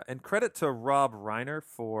yeah, and credit to Rob Reiner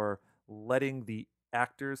for letting the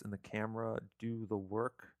actors and the camera do the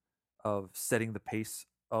work of setting the pace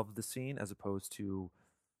of the scene, as opposed to,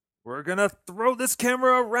 we're gonna throw this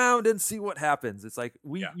camera around and see what happens. It's like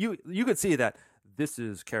you could see that this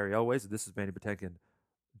is Carrie Elways, this is Mandy Patinkin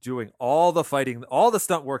doing all the fighting, all the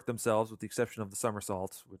stunt work themselves, with the exception of the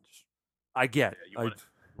somersaults, which I get. Yeah, you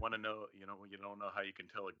want to know, you don't know how you can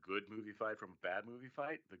tell a good movie fight from a bad movie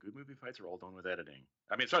fight. The good movie fights are all done with editing.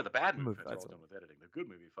 I mean, sorry, the bad movie fights are all done with editing. The good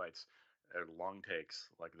movie fights are long takes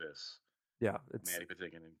like this. Yeah, it's Mandy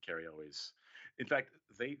Patinkin and Carrie Elways. In fact,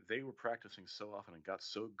 they were practicing so often and got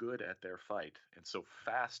so good at their fight and so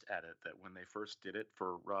fast at it that when they first did it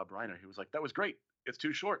for Rob Reiner, he was like, "That was great. It's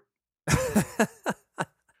too short."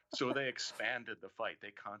 So they expanded the fight.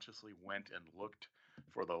 They consciously went and looked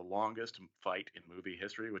for the longest fight in movie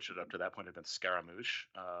history, which up to that point had been Scaramouche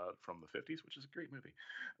from the 50s, which is a great movie.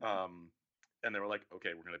 And they were like,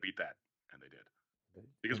 "Okay, we're going to beat that," and they did.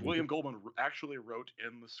 Because William Goldman actually wrote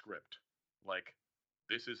in the script, like,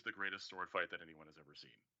 "This is the greatest sword fight that anyone has ever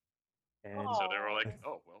seen." And so they were like,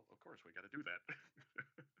 "Oh, well, of course we got to do that."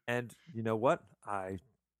 And you know what?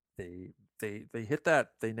 They hit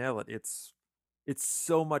that. They nail it. It's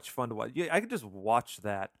so much fun to watch. I could just watch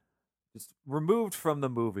that, just removed from the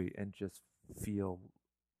movie, and just feel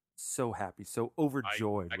so happy, so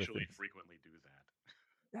overjoyed. I actually with it. frequently do that.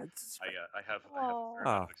 That's I have a fair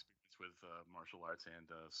amount of experience with martial arts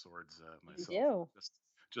and swords myself. You do.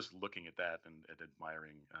 Just looking at that and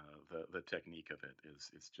admiring the technique of it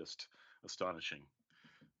is just astonishing.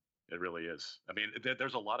 It really is. I mean,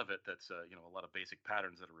 there's a lot of it that's a lot of basic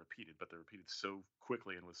patterns that are repeated, but they're repeated so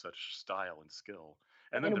quickly and with such style and skill.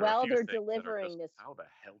 And then while they're delivering this, how the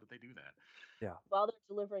hell did they do that? Yeah. While they're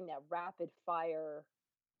delivering that rapid fire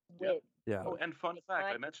wit. Yeah. Oh, and fun fact,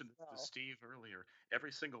 I mentioned to Steve earlier,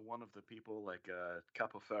 every single one of the people like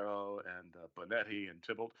Capoferro and Bonetti and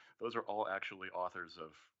Tybalt, those are all actually authors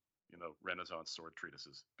of Renaissance sword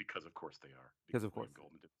treatises, because of course they are. Because of course.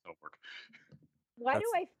 Goldman did his homework. Why do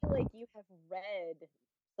I feel like you have read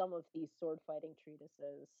some of these sword fighting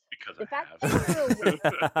treatises? Because the I fact have.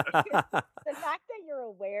 The fact that you're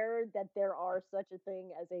aware that there are such a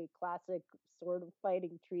thing as a classic sword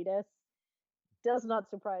fighting treatise does not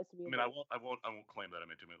surprise me. I mean, I won't claim that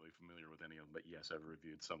I'm intimately familiar with any of them, but yes, I've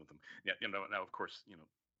reviewed some of them. Yeah, now of course,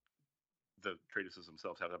 the treatises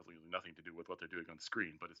themselves have absolutely nothing to do with what they're doing on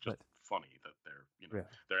screen, but it's just funny that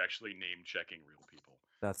they're actually name checking real people.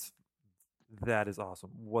 That is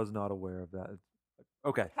awesome. Was not aware of that.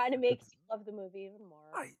 Okay. Kind of makes you love the movie even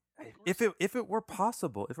more. if it were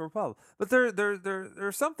possible, but there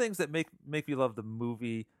are some things that make me love the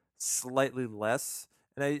movie slightly less,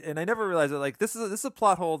 and I never realized that like this is a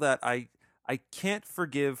plot hole that I can't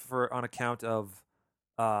forgive for on account of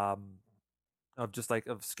just like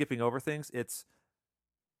of skipping over things. It's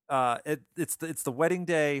the wedding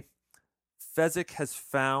day. Fezzik has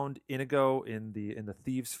found Inigo in the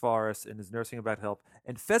thieves' forest and is nursing him back to help.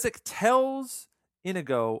 And Fezzik tells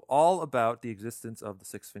Inigo all about the existence of the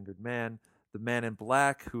six-fingered man, the man in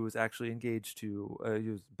black who is actually engaged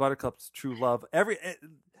to Buttercup's true love.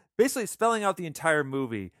 Basically spelling out the entire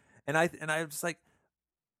movie. And I was like,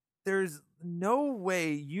 there's no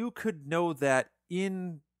way you could know that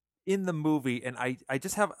in the movie, and I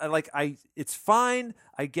just have it's fine,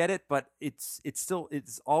 I get it, but it's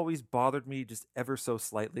always bothered me just ever so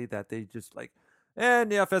slightly that they just like,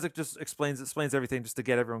 and yeah, Fezzik just explains everything just to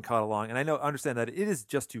get everyone caught along, and I understand that it is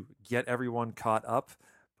just to get everyone caught up,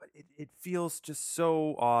 but it feels just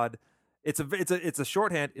so odd. It's a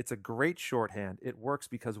shorthand. It's a great shorthand. It works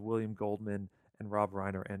because William Goldman and Rob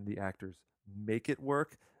Reiner and the actors make it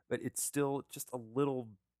work, but it's still just a little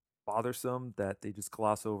bothersome that they just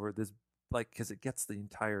gloss over this, like, because it gets the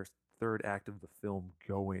entire third act of the film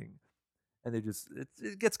going, and it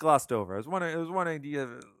gets glossed over. I was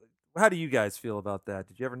wondering, how do you guys feel about that?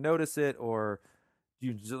 Did you ever notice it, or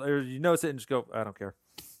you notice it and just go, I don't care?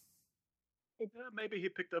 Maybe he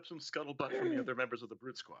picked up some scuttlebutt from the other members of the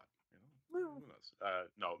Brute Squad. Who knows?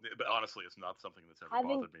 No, but honestly, it's not something that's ever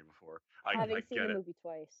bothered me before. I seen get the it. movie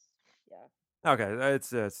twice. Yeah. Okay,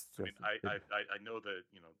 it's I mean, I know that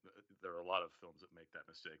there are a lot of films that make that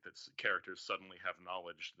mistake. That characters suddenly have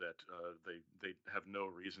knowledge that they have no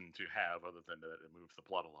reason to have other than to move the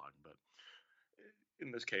plot along. But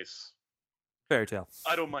in this case, fairy tale.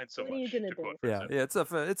 I don't mind so What much. are you gonna do? Yeah, it's a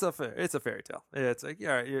fairy tale. It's like,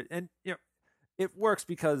 yeah, and it works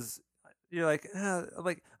because you're like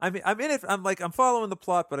I'm in it. I'm following the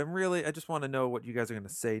plot, but I just want to know what you guys are going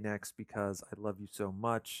to say next because I love you so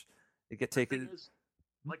much. It get taken.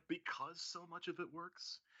 Because so much of it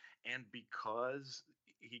works, and because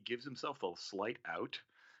he gives himself a slight out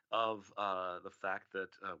of the fact that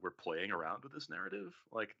we're playing around with this narrative,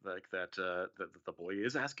 like that the boy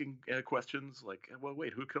is asking questions, like, well,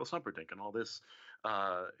 wait, who killed Humperdinck, and all this,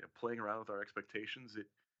 playing around with our expectations. It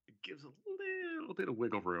gives a little bit of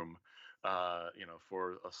wiggle room,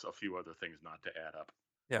 for a few other things not to add up.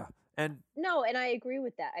 Yeah, and I agree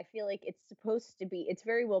with that. I feel like it's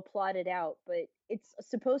very well plotted out, but it's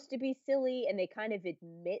supposed to be silly, and they kind of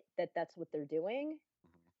admit that that's what they're doing.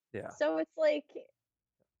 Yeah. So it's like,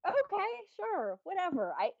 okay, sure,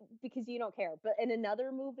 whatever. Because you don't care. But in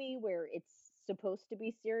another movie where it's supposed to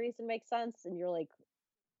be serious and make sense, and you're like,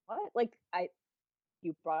 what? Like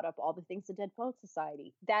you brought up all the things the Dead Poets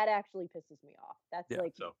Society. That actually pisses me off. That's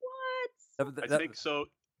what? I think so.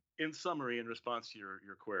 In summary, in response to your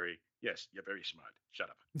query, yes, you're very smart. Shut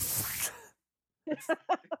up.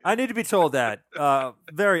 I need to be told that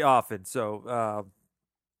very often. So,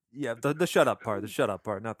 yeah, the shut up part,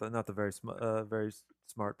 not the very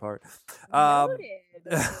smart part.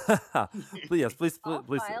 Please. I'll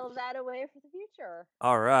file that away for the future.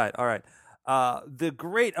 All right. The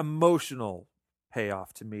great emotional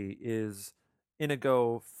payoff to me is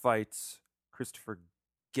Inigo fights Christopher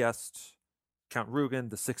Guest, Count Rugen,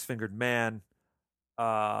 the six-fingered man.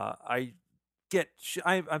 I'm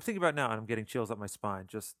thinking about it now, and I'm getting chills up my spine.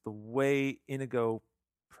 Just the way Inigo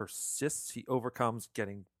persists, he overcomes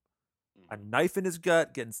getting a knife in his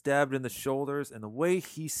gut, getting stabbed in the shoulders, and the way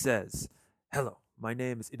he says, "Hello, my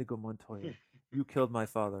name is Inigo Montoya. You killed my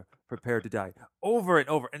father. Prepare to die." Over and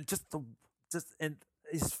over, and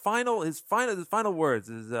his final words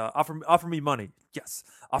is offer me money, yes.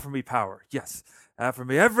 Offer me power, yes. Offer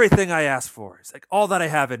me everything I ask for. It's like all that I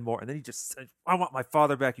have and more. And then he just said, I want my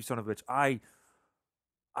father back, you son of a bitch. I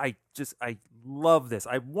love this.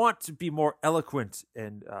 I want to be more eloquent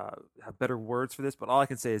and have better words for this, but all I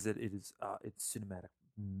can say is that it's cinematic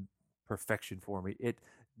perfection for me.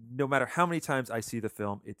 No matter how many times I see the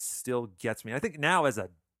film, it still gets me. I think now as a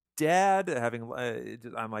dad,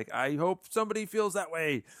 I'm like, I hope somebody feels that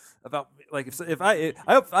way about, like, I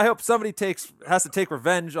hope somebody has to take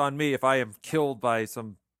revenge on me if I am killed by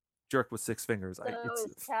some jerk with six fingers. So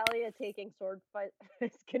is Talia taking sword fight?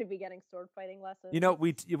 Is going to be getting sword fighting lessons.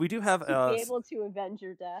 We do have to be able to avenge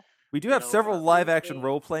your death. We do have several live action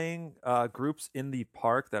role playing groups in the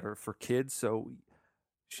park that are for kids, so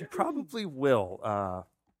she probably will.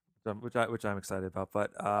 Which I'm excited about,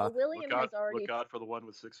 but William has already look out for the one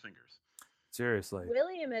with six fingers. Seriously,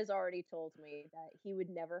 William has already told me that he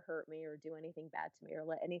would never hurt me or do anything bad to me or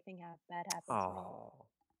let anything bad happen to me.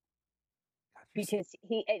 because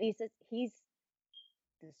he says he's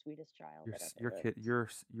the sweetest child Your that s- ever your kid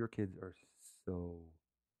lived. your kids are so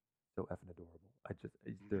effing adorable.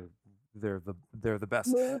 They're the best.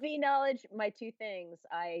 Movie knowledge, my two things.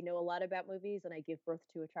 I know a lot about movies and I give birth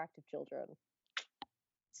to attractive children.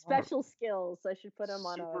 Special skills. I should put them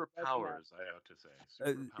on a resume. Superpowers, I ought to say.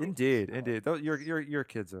 Superpowers. Indeed. Your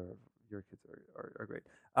kids are great.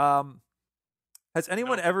 Has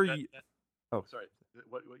anyone No, ever? Oh, sorry.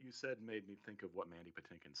 What you said made me think of what Mandy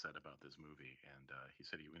Patinkin said about this movie, and he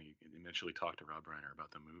said when he initially talked to Rob Reiner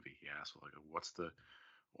about the movie, he asked like, "What's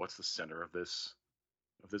the center of this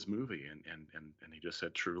movie?" And he just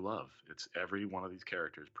said, "True love." It's every one of these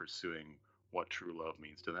characters pursuing what true love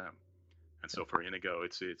means to them. And so for Inigo,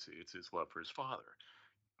 it's his love for his father.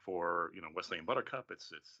 For Wesley and Buttercup, it's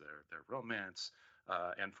their romance,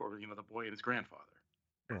 and for the boy and his grandfather,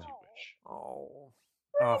 as you wish. oh,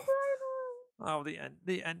 Rob oh, Reiner.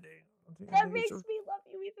 the ending. That makes me love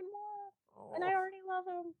you even more. And I already love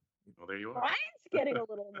him. Well, there you are. Brian's getting a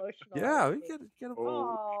little emotional. Yeah, we already. get a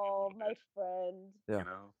Oh, my friend. Yeah.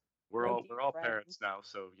 We're My all dear parents friends. now,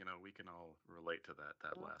 so we can all relate to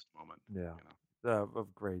that last moment. Yeah. A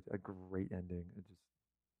great ending. It just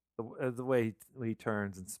the way he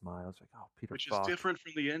turns and smiles, like, oh, Peter Which Falk. is different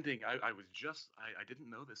from the ending. I didn't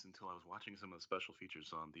know this until I was watching some of the special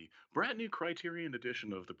features on the brand new Criterion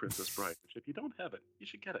edition of The Princess Bride. Which, if you don't have it, you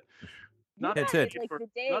should get it. Not You got paid it, like the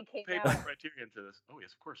day not it came paid out. by Criterion for this. Oh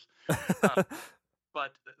yes, of course.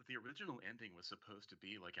 But the original ending was supposed to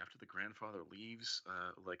be like after the grandfather leaves,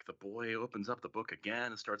 like the boy opens up the book again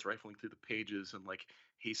and starts rifling through the pages, and like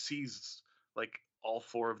he sees like all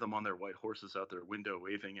four of them on their white horses out their window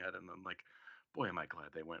waving at him. I'm like, boy, am I glad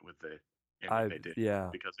they went with the ending they did,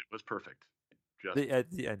 because it was perfect. Just the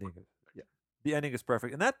ending is the ending is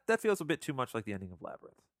perfect, and that feels a bit too much like the ending of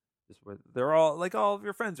Labyrinth. Just where they're all like all of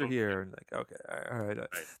your friends are here, and like, okay, all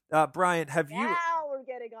right. Brian, have you? Now we're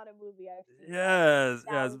getting on a movie I've seen. Yes.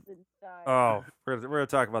 1,000 times. Oh, we're gonna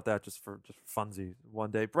talk about that just for funsies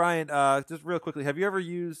one day. Brian, just real quickly, have you ever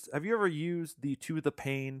used the "To the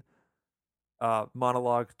Pain"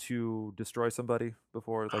 monologue to destroy somebody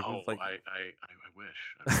before? Like, I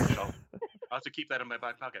wish. I'll have to keep that in my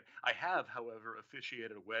back pocket. I have, however,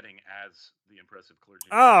 officiated a wedding as the impressive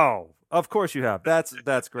clergyman. Oh, of course you have. That's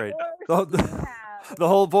great. Of course you The have.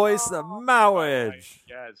 whole voice, Oh. marriage.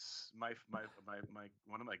 Yes, my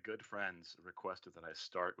one of my good friends requested that I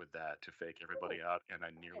start with that to fake everybody out, and I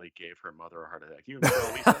nearly gave her mother a heart attack. You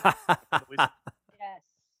remember Lisa? Lisa? Yes.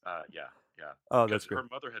 Yeah. Oh, Because that's great. her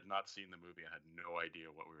mother had not seen the movie and had no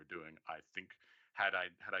idea what we were doing. I think had I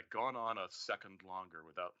gone on a second longer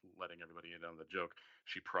without letting everybody in on the joke,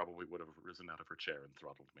 she probably would have risen out of her chair and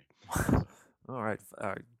throttled me. All right.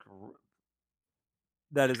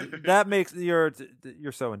 That makes you're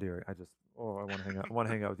so endearing. I want to hang out. I want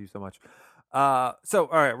to hang out with you so much. So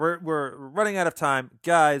all right, we're running out of time,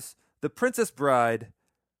 guys. The Princess Bride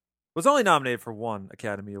was only nominated for one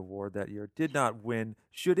Academy Award that year. Did not win.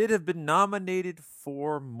 Should it have been nominated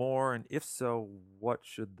for more? And if so, what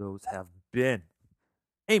should those have been?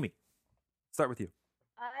 Amy, start with you.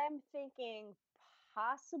 I'm thinking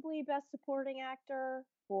possibly Best Supporting Actor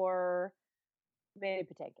for Mandy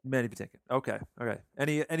Patinkin. Mandy Patinkin. Okay.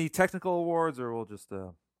 Any technical awards, or we'll just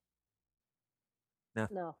nah.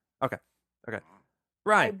 No. Okay. I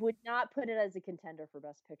Brian. would not put it as a contender for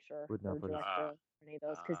Best Picture Would not or put it. director or any of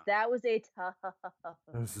those, because that was a tough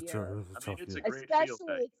year. It's a great field Especially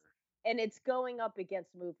that year. and it's going up against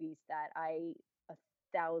movies that I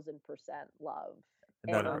 1,000% love.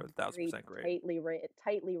 And that are are 1,000% great.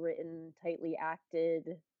 tightly written, tightly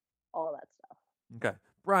acted, all that stuff. Okay,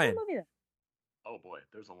 Brian. What movie then? Oh boy,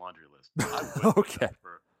 there's a laundry list. Okay.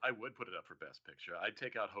 I would put it up for Best Picture. I'd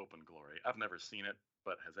take out Hope and Glory. I've never seen it,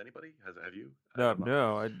 but has anybody? Have you?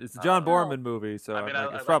 No. It's a John Borman movie, so I mean,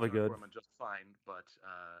 it's like probably John good. Borman just fine, but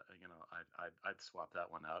I'd swap that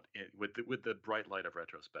one out with the bright light of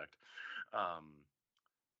retrospect.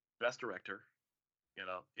 Best Director.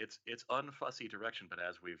 It's unfussy direction, but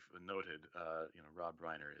as we've noted, Rob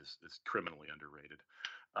Reiner is criminally underrated.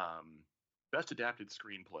 Best Adapted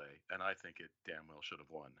Screenplay, and I think it damn well should have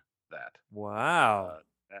won that. Wow.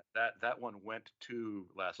 That one went to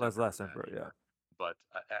Last Emperor, yeah. But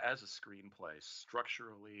as a screenplay,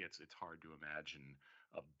 structurally, it's hard to imagine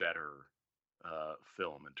a better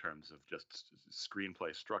film in terms of just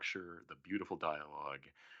screenplay structure, the beautiful dialogue.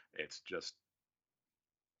 It's just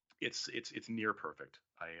it's near perfect.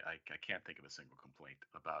 I can't think of a single complaint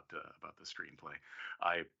about the screenplay.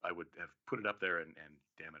 I would have put it up there, and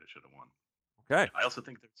damn it should have won. Okay. I also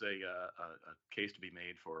think there's a case to be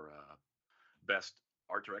made for best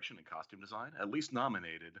art direction and costume design, at least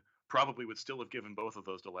nominated. Probably would still have given both of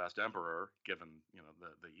those to Last Emperor, given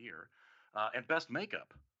the year, and best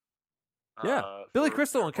makeup. Yeah, Billy For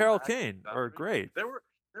Crystal and Carol Carol Baskin Kane and are Valerie. great. There were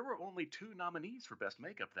only 2 nominees for best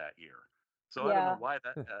makeup that year. So I don't Yeah, know why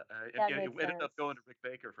that. that It makes ended up sense. going to Rick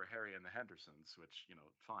Baker for Harry and the Hendersons, which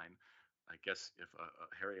fine. I guess if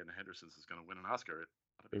Harry and the Hendersons is going to win an Oscar, it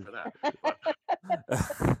ought to be for that. But,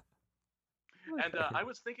 and I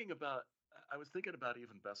was thinking about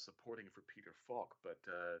even best supporting for Peter Falk, but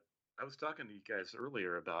I was talking to you guys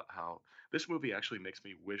earlier about how this movie actually makes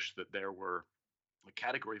me wish that there were a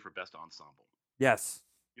category for best ensemble. Yes.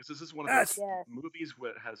 Because this is one of those Yes. movies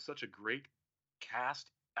that has such a great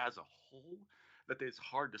cast as a whole that it's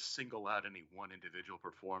hard to single out any one individual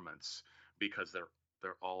performance because they're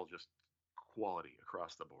all just quality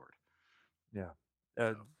across the board. Yeah.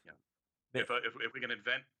 So, yeah. If we can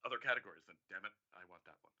invent other categories, then damn it, I want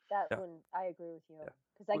that one. That Yeah. one, I agree with you. Yeah.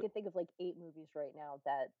 Because I could think of like 8 movies right now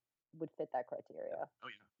that would fit that criteria. Oh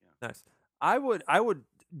yeah. Nice. I would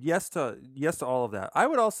yes to all of that. I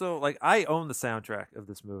would also I own the soundtrack of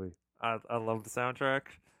this movie. I love the soundtrack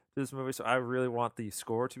to this movie, so I really want the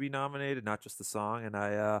score to be nominated, not just the song. And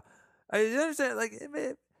I understand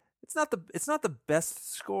it's not the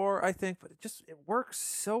best score, I think, but it works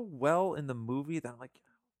so well in the movie that I'm like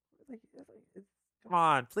come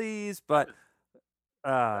on, please. But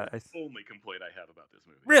That's the only complaint I have about this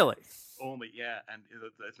movie. Really? And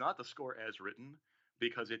it's not the score as written,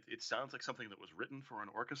 because it sounds like something that was written for an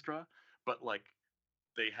orchestra, but like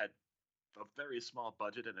they had a very small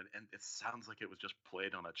budget, and it sounds like it was just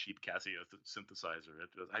played on a cheap Casio synthesizer.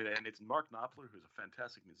 And it's Mark Knopfler, who's a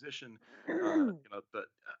fantastic musician, but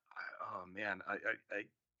oh man, I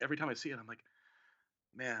every time I see it, I'm like,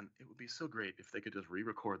 man, it would be so great if they could just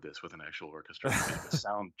re-record this with an actual orchestra. It would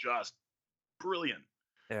sound just brilliant.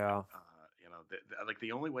 Yeah. Like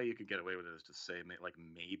the only way you could get away with it is to say like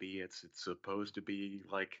maybe it's supposed to be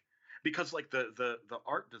like, because like the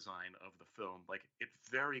art design of the film, like it's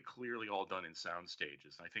very clearly all done in sound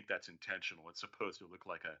stages. And I think that's intentional. It's supposed to look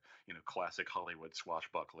like a classic Hollywood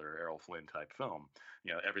swashbuckler Errol Flynn type film.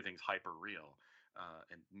 Everything's hyper real,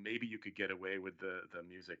 and maybe you could get away with the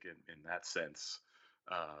music in that sense.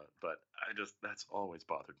 But that's always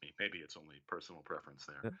bothered me. Maybe it's only personal preference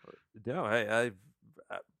there. No, I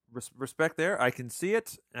respect there. I can see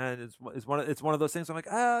it, and it's one of those things. I'm like,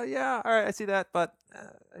 yeah, all right, I see that, but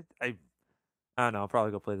I don't know. I'll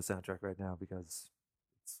probably go play the soundtrack right now because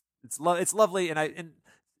it's lovely, and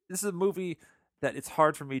this is a movie that it's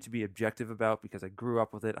hard for me to be objective about because I grew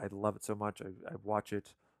up with it. I love it so much. I watch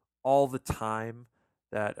it all the time.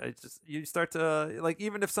 That you start to like,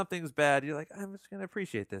 even if something's bad, you're like, I'm just gonna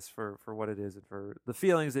appreciate this for what it is and for the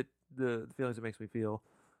feelings it makes me feel,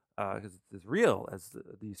 because it's as real as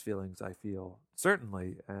these feelings I feel,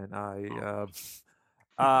 certainly. And I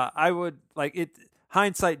would like it.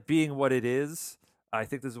 Hindsight being what it is, I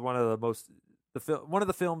think this is one of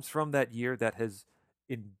the films from that year that has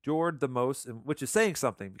endured the most, and which is saying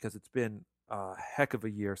something because it's been a heck of a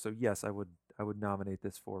year. So yes, I would nominate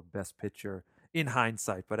this for Best Picture in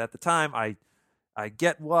hindsight, but at the time, I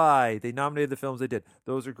get why they nominated the films they did.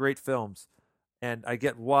 Those are great films, and I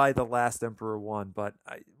get why The Last Emperor won. But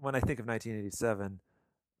when I think of 1987,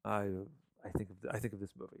 I think of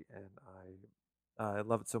this movie, and I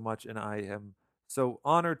love it so much, and I am so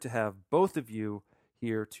honored to have both of you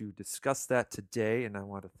here to discuss that today. And I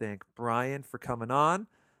want to thank Brian for coming on,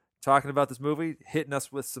 talking about this movie, hitting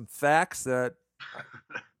us with some facts that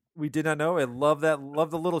we did not know. I love that.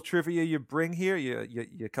 Love the little trivia you bring here.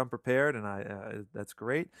 You come prepared, and that's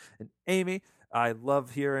great. And Amy, I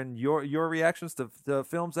love hearing your reactions to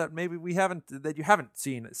films that maybe you haven't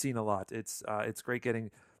seen a lot. It's great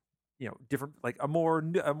getting different, like a more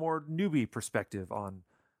newbie perspective on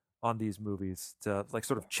these movies to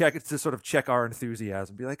sort of check our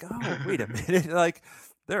enthusiasm. Be like, oh, wait a minute, like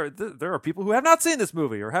there are people who have not seen this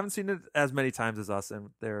movie or haven't seen it as many times as us, and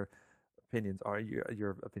their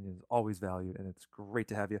your opinion is always valued, and it's great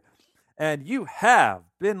to have you. And you have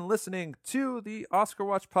been listening to the Oscar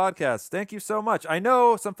Watch podcast. Thank you so much. I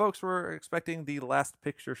know some folks were expecting the Last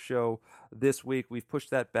Picture Show this week. We've pushed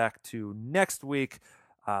that back to next week.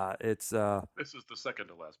 This is the second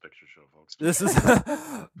to last picture show, folks. This is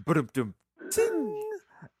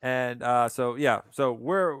and so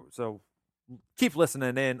keep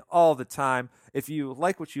listening in all the time. If you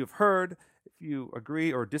like what you've heard, if you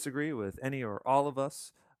agree or disagree with any or all of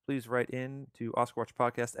us, please write in to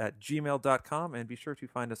OscarWatchPodcast@gmail.com, and be sure to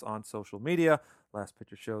find us on social media. Last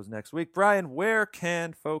Picture Shows next week. Brian, where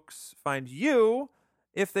can folks find you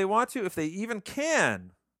if they want to, if they even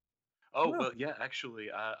can? Oh No. well, yeah.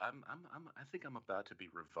 Actually, I think I'm about to be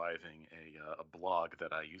reviving a blog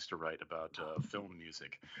that I used to write about film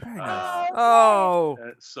music. Very Uh, nice. Oh,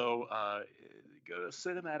 Go to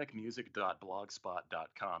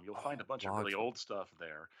cinematicmusic.blogspot.com. You'll find a bunch of really Blogspot. old stuff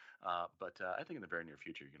there. But I think in the very near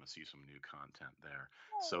future you're going to see some new content there.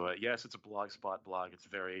 So yes, it's a Blogspot blog. It's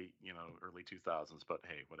very early 2000s, but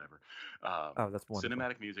hey, whatever. Oh, that's wonderful.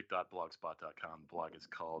 Cinematicmusic.blogspot.com. The blog is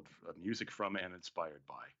called Music from and Inspired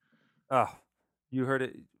by. Oh, you heard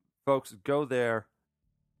it, folks. Go there,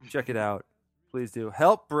 check it out. Please do.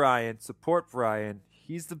 Help Brian. Support Brian.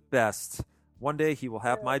 He's the best. One day he will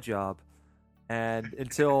have my job. And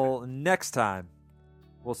until next time,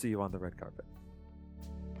 we'll see you on the red carpet.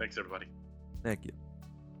 Thanks, everybody. Thank you.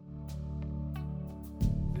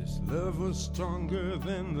 This love was stronger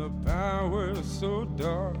than the power so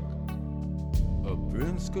dark a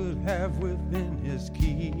prince could have within his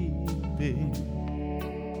keeping.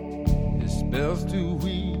 His spells to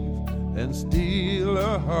weave and steal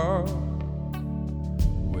a heart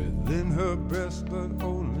within her breast, but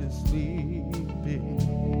only sleeping.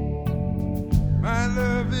 My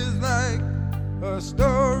love is like a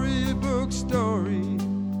storybook story,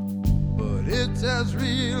 but it's as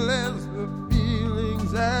real as the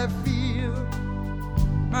feelings I feel.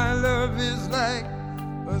 My love is like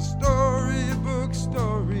a storybook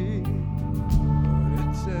story, but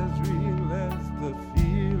it's as real as the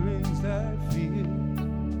feelings I feel.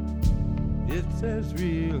 It's as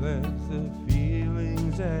real as the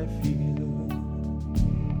feelings I feel.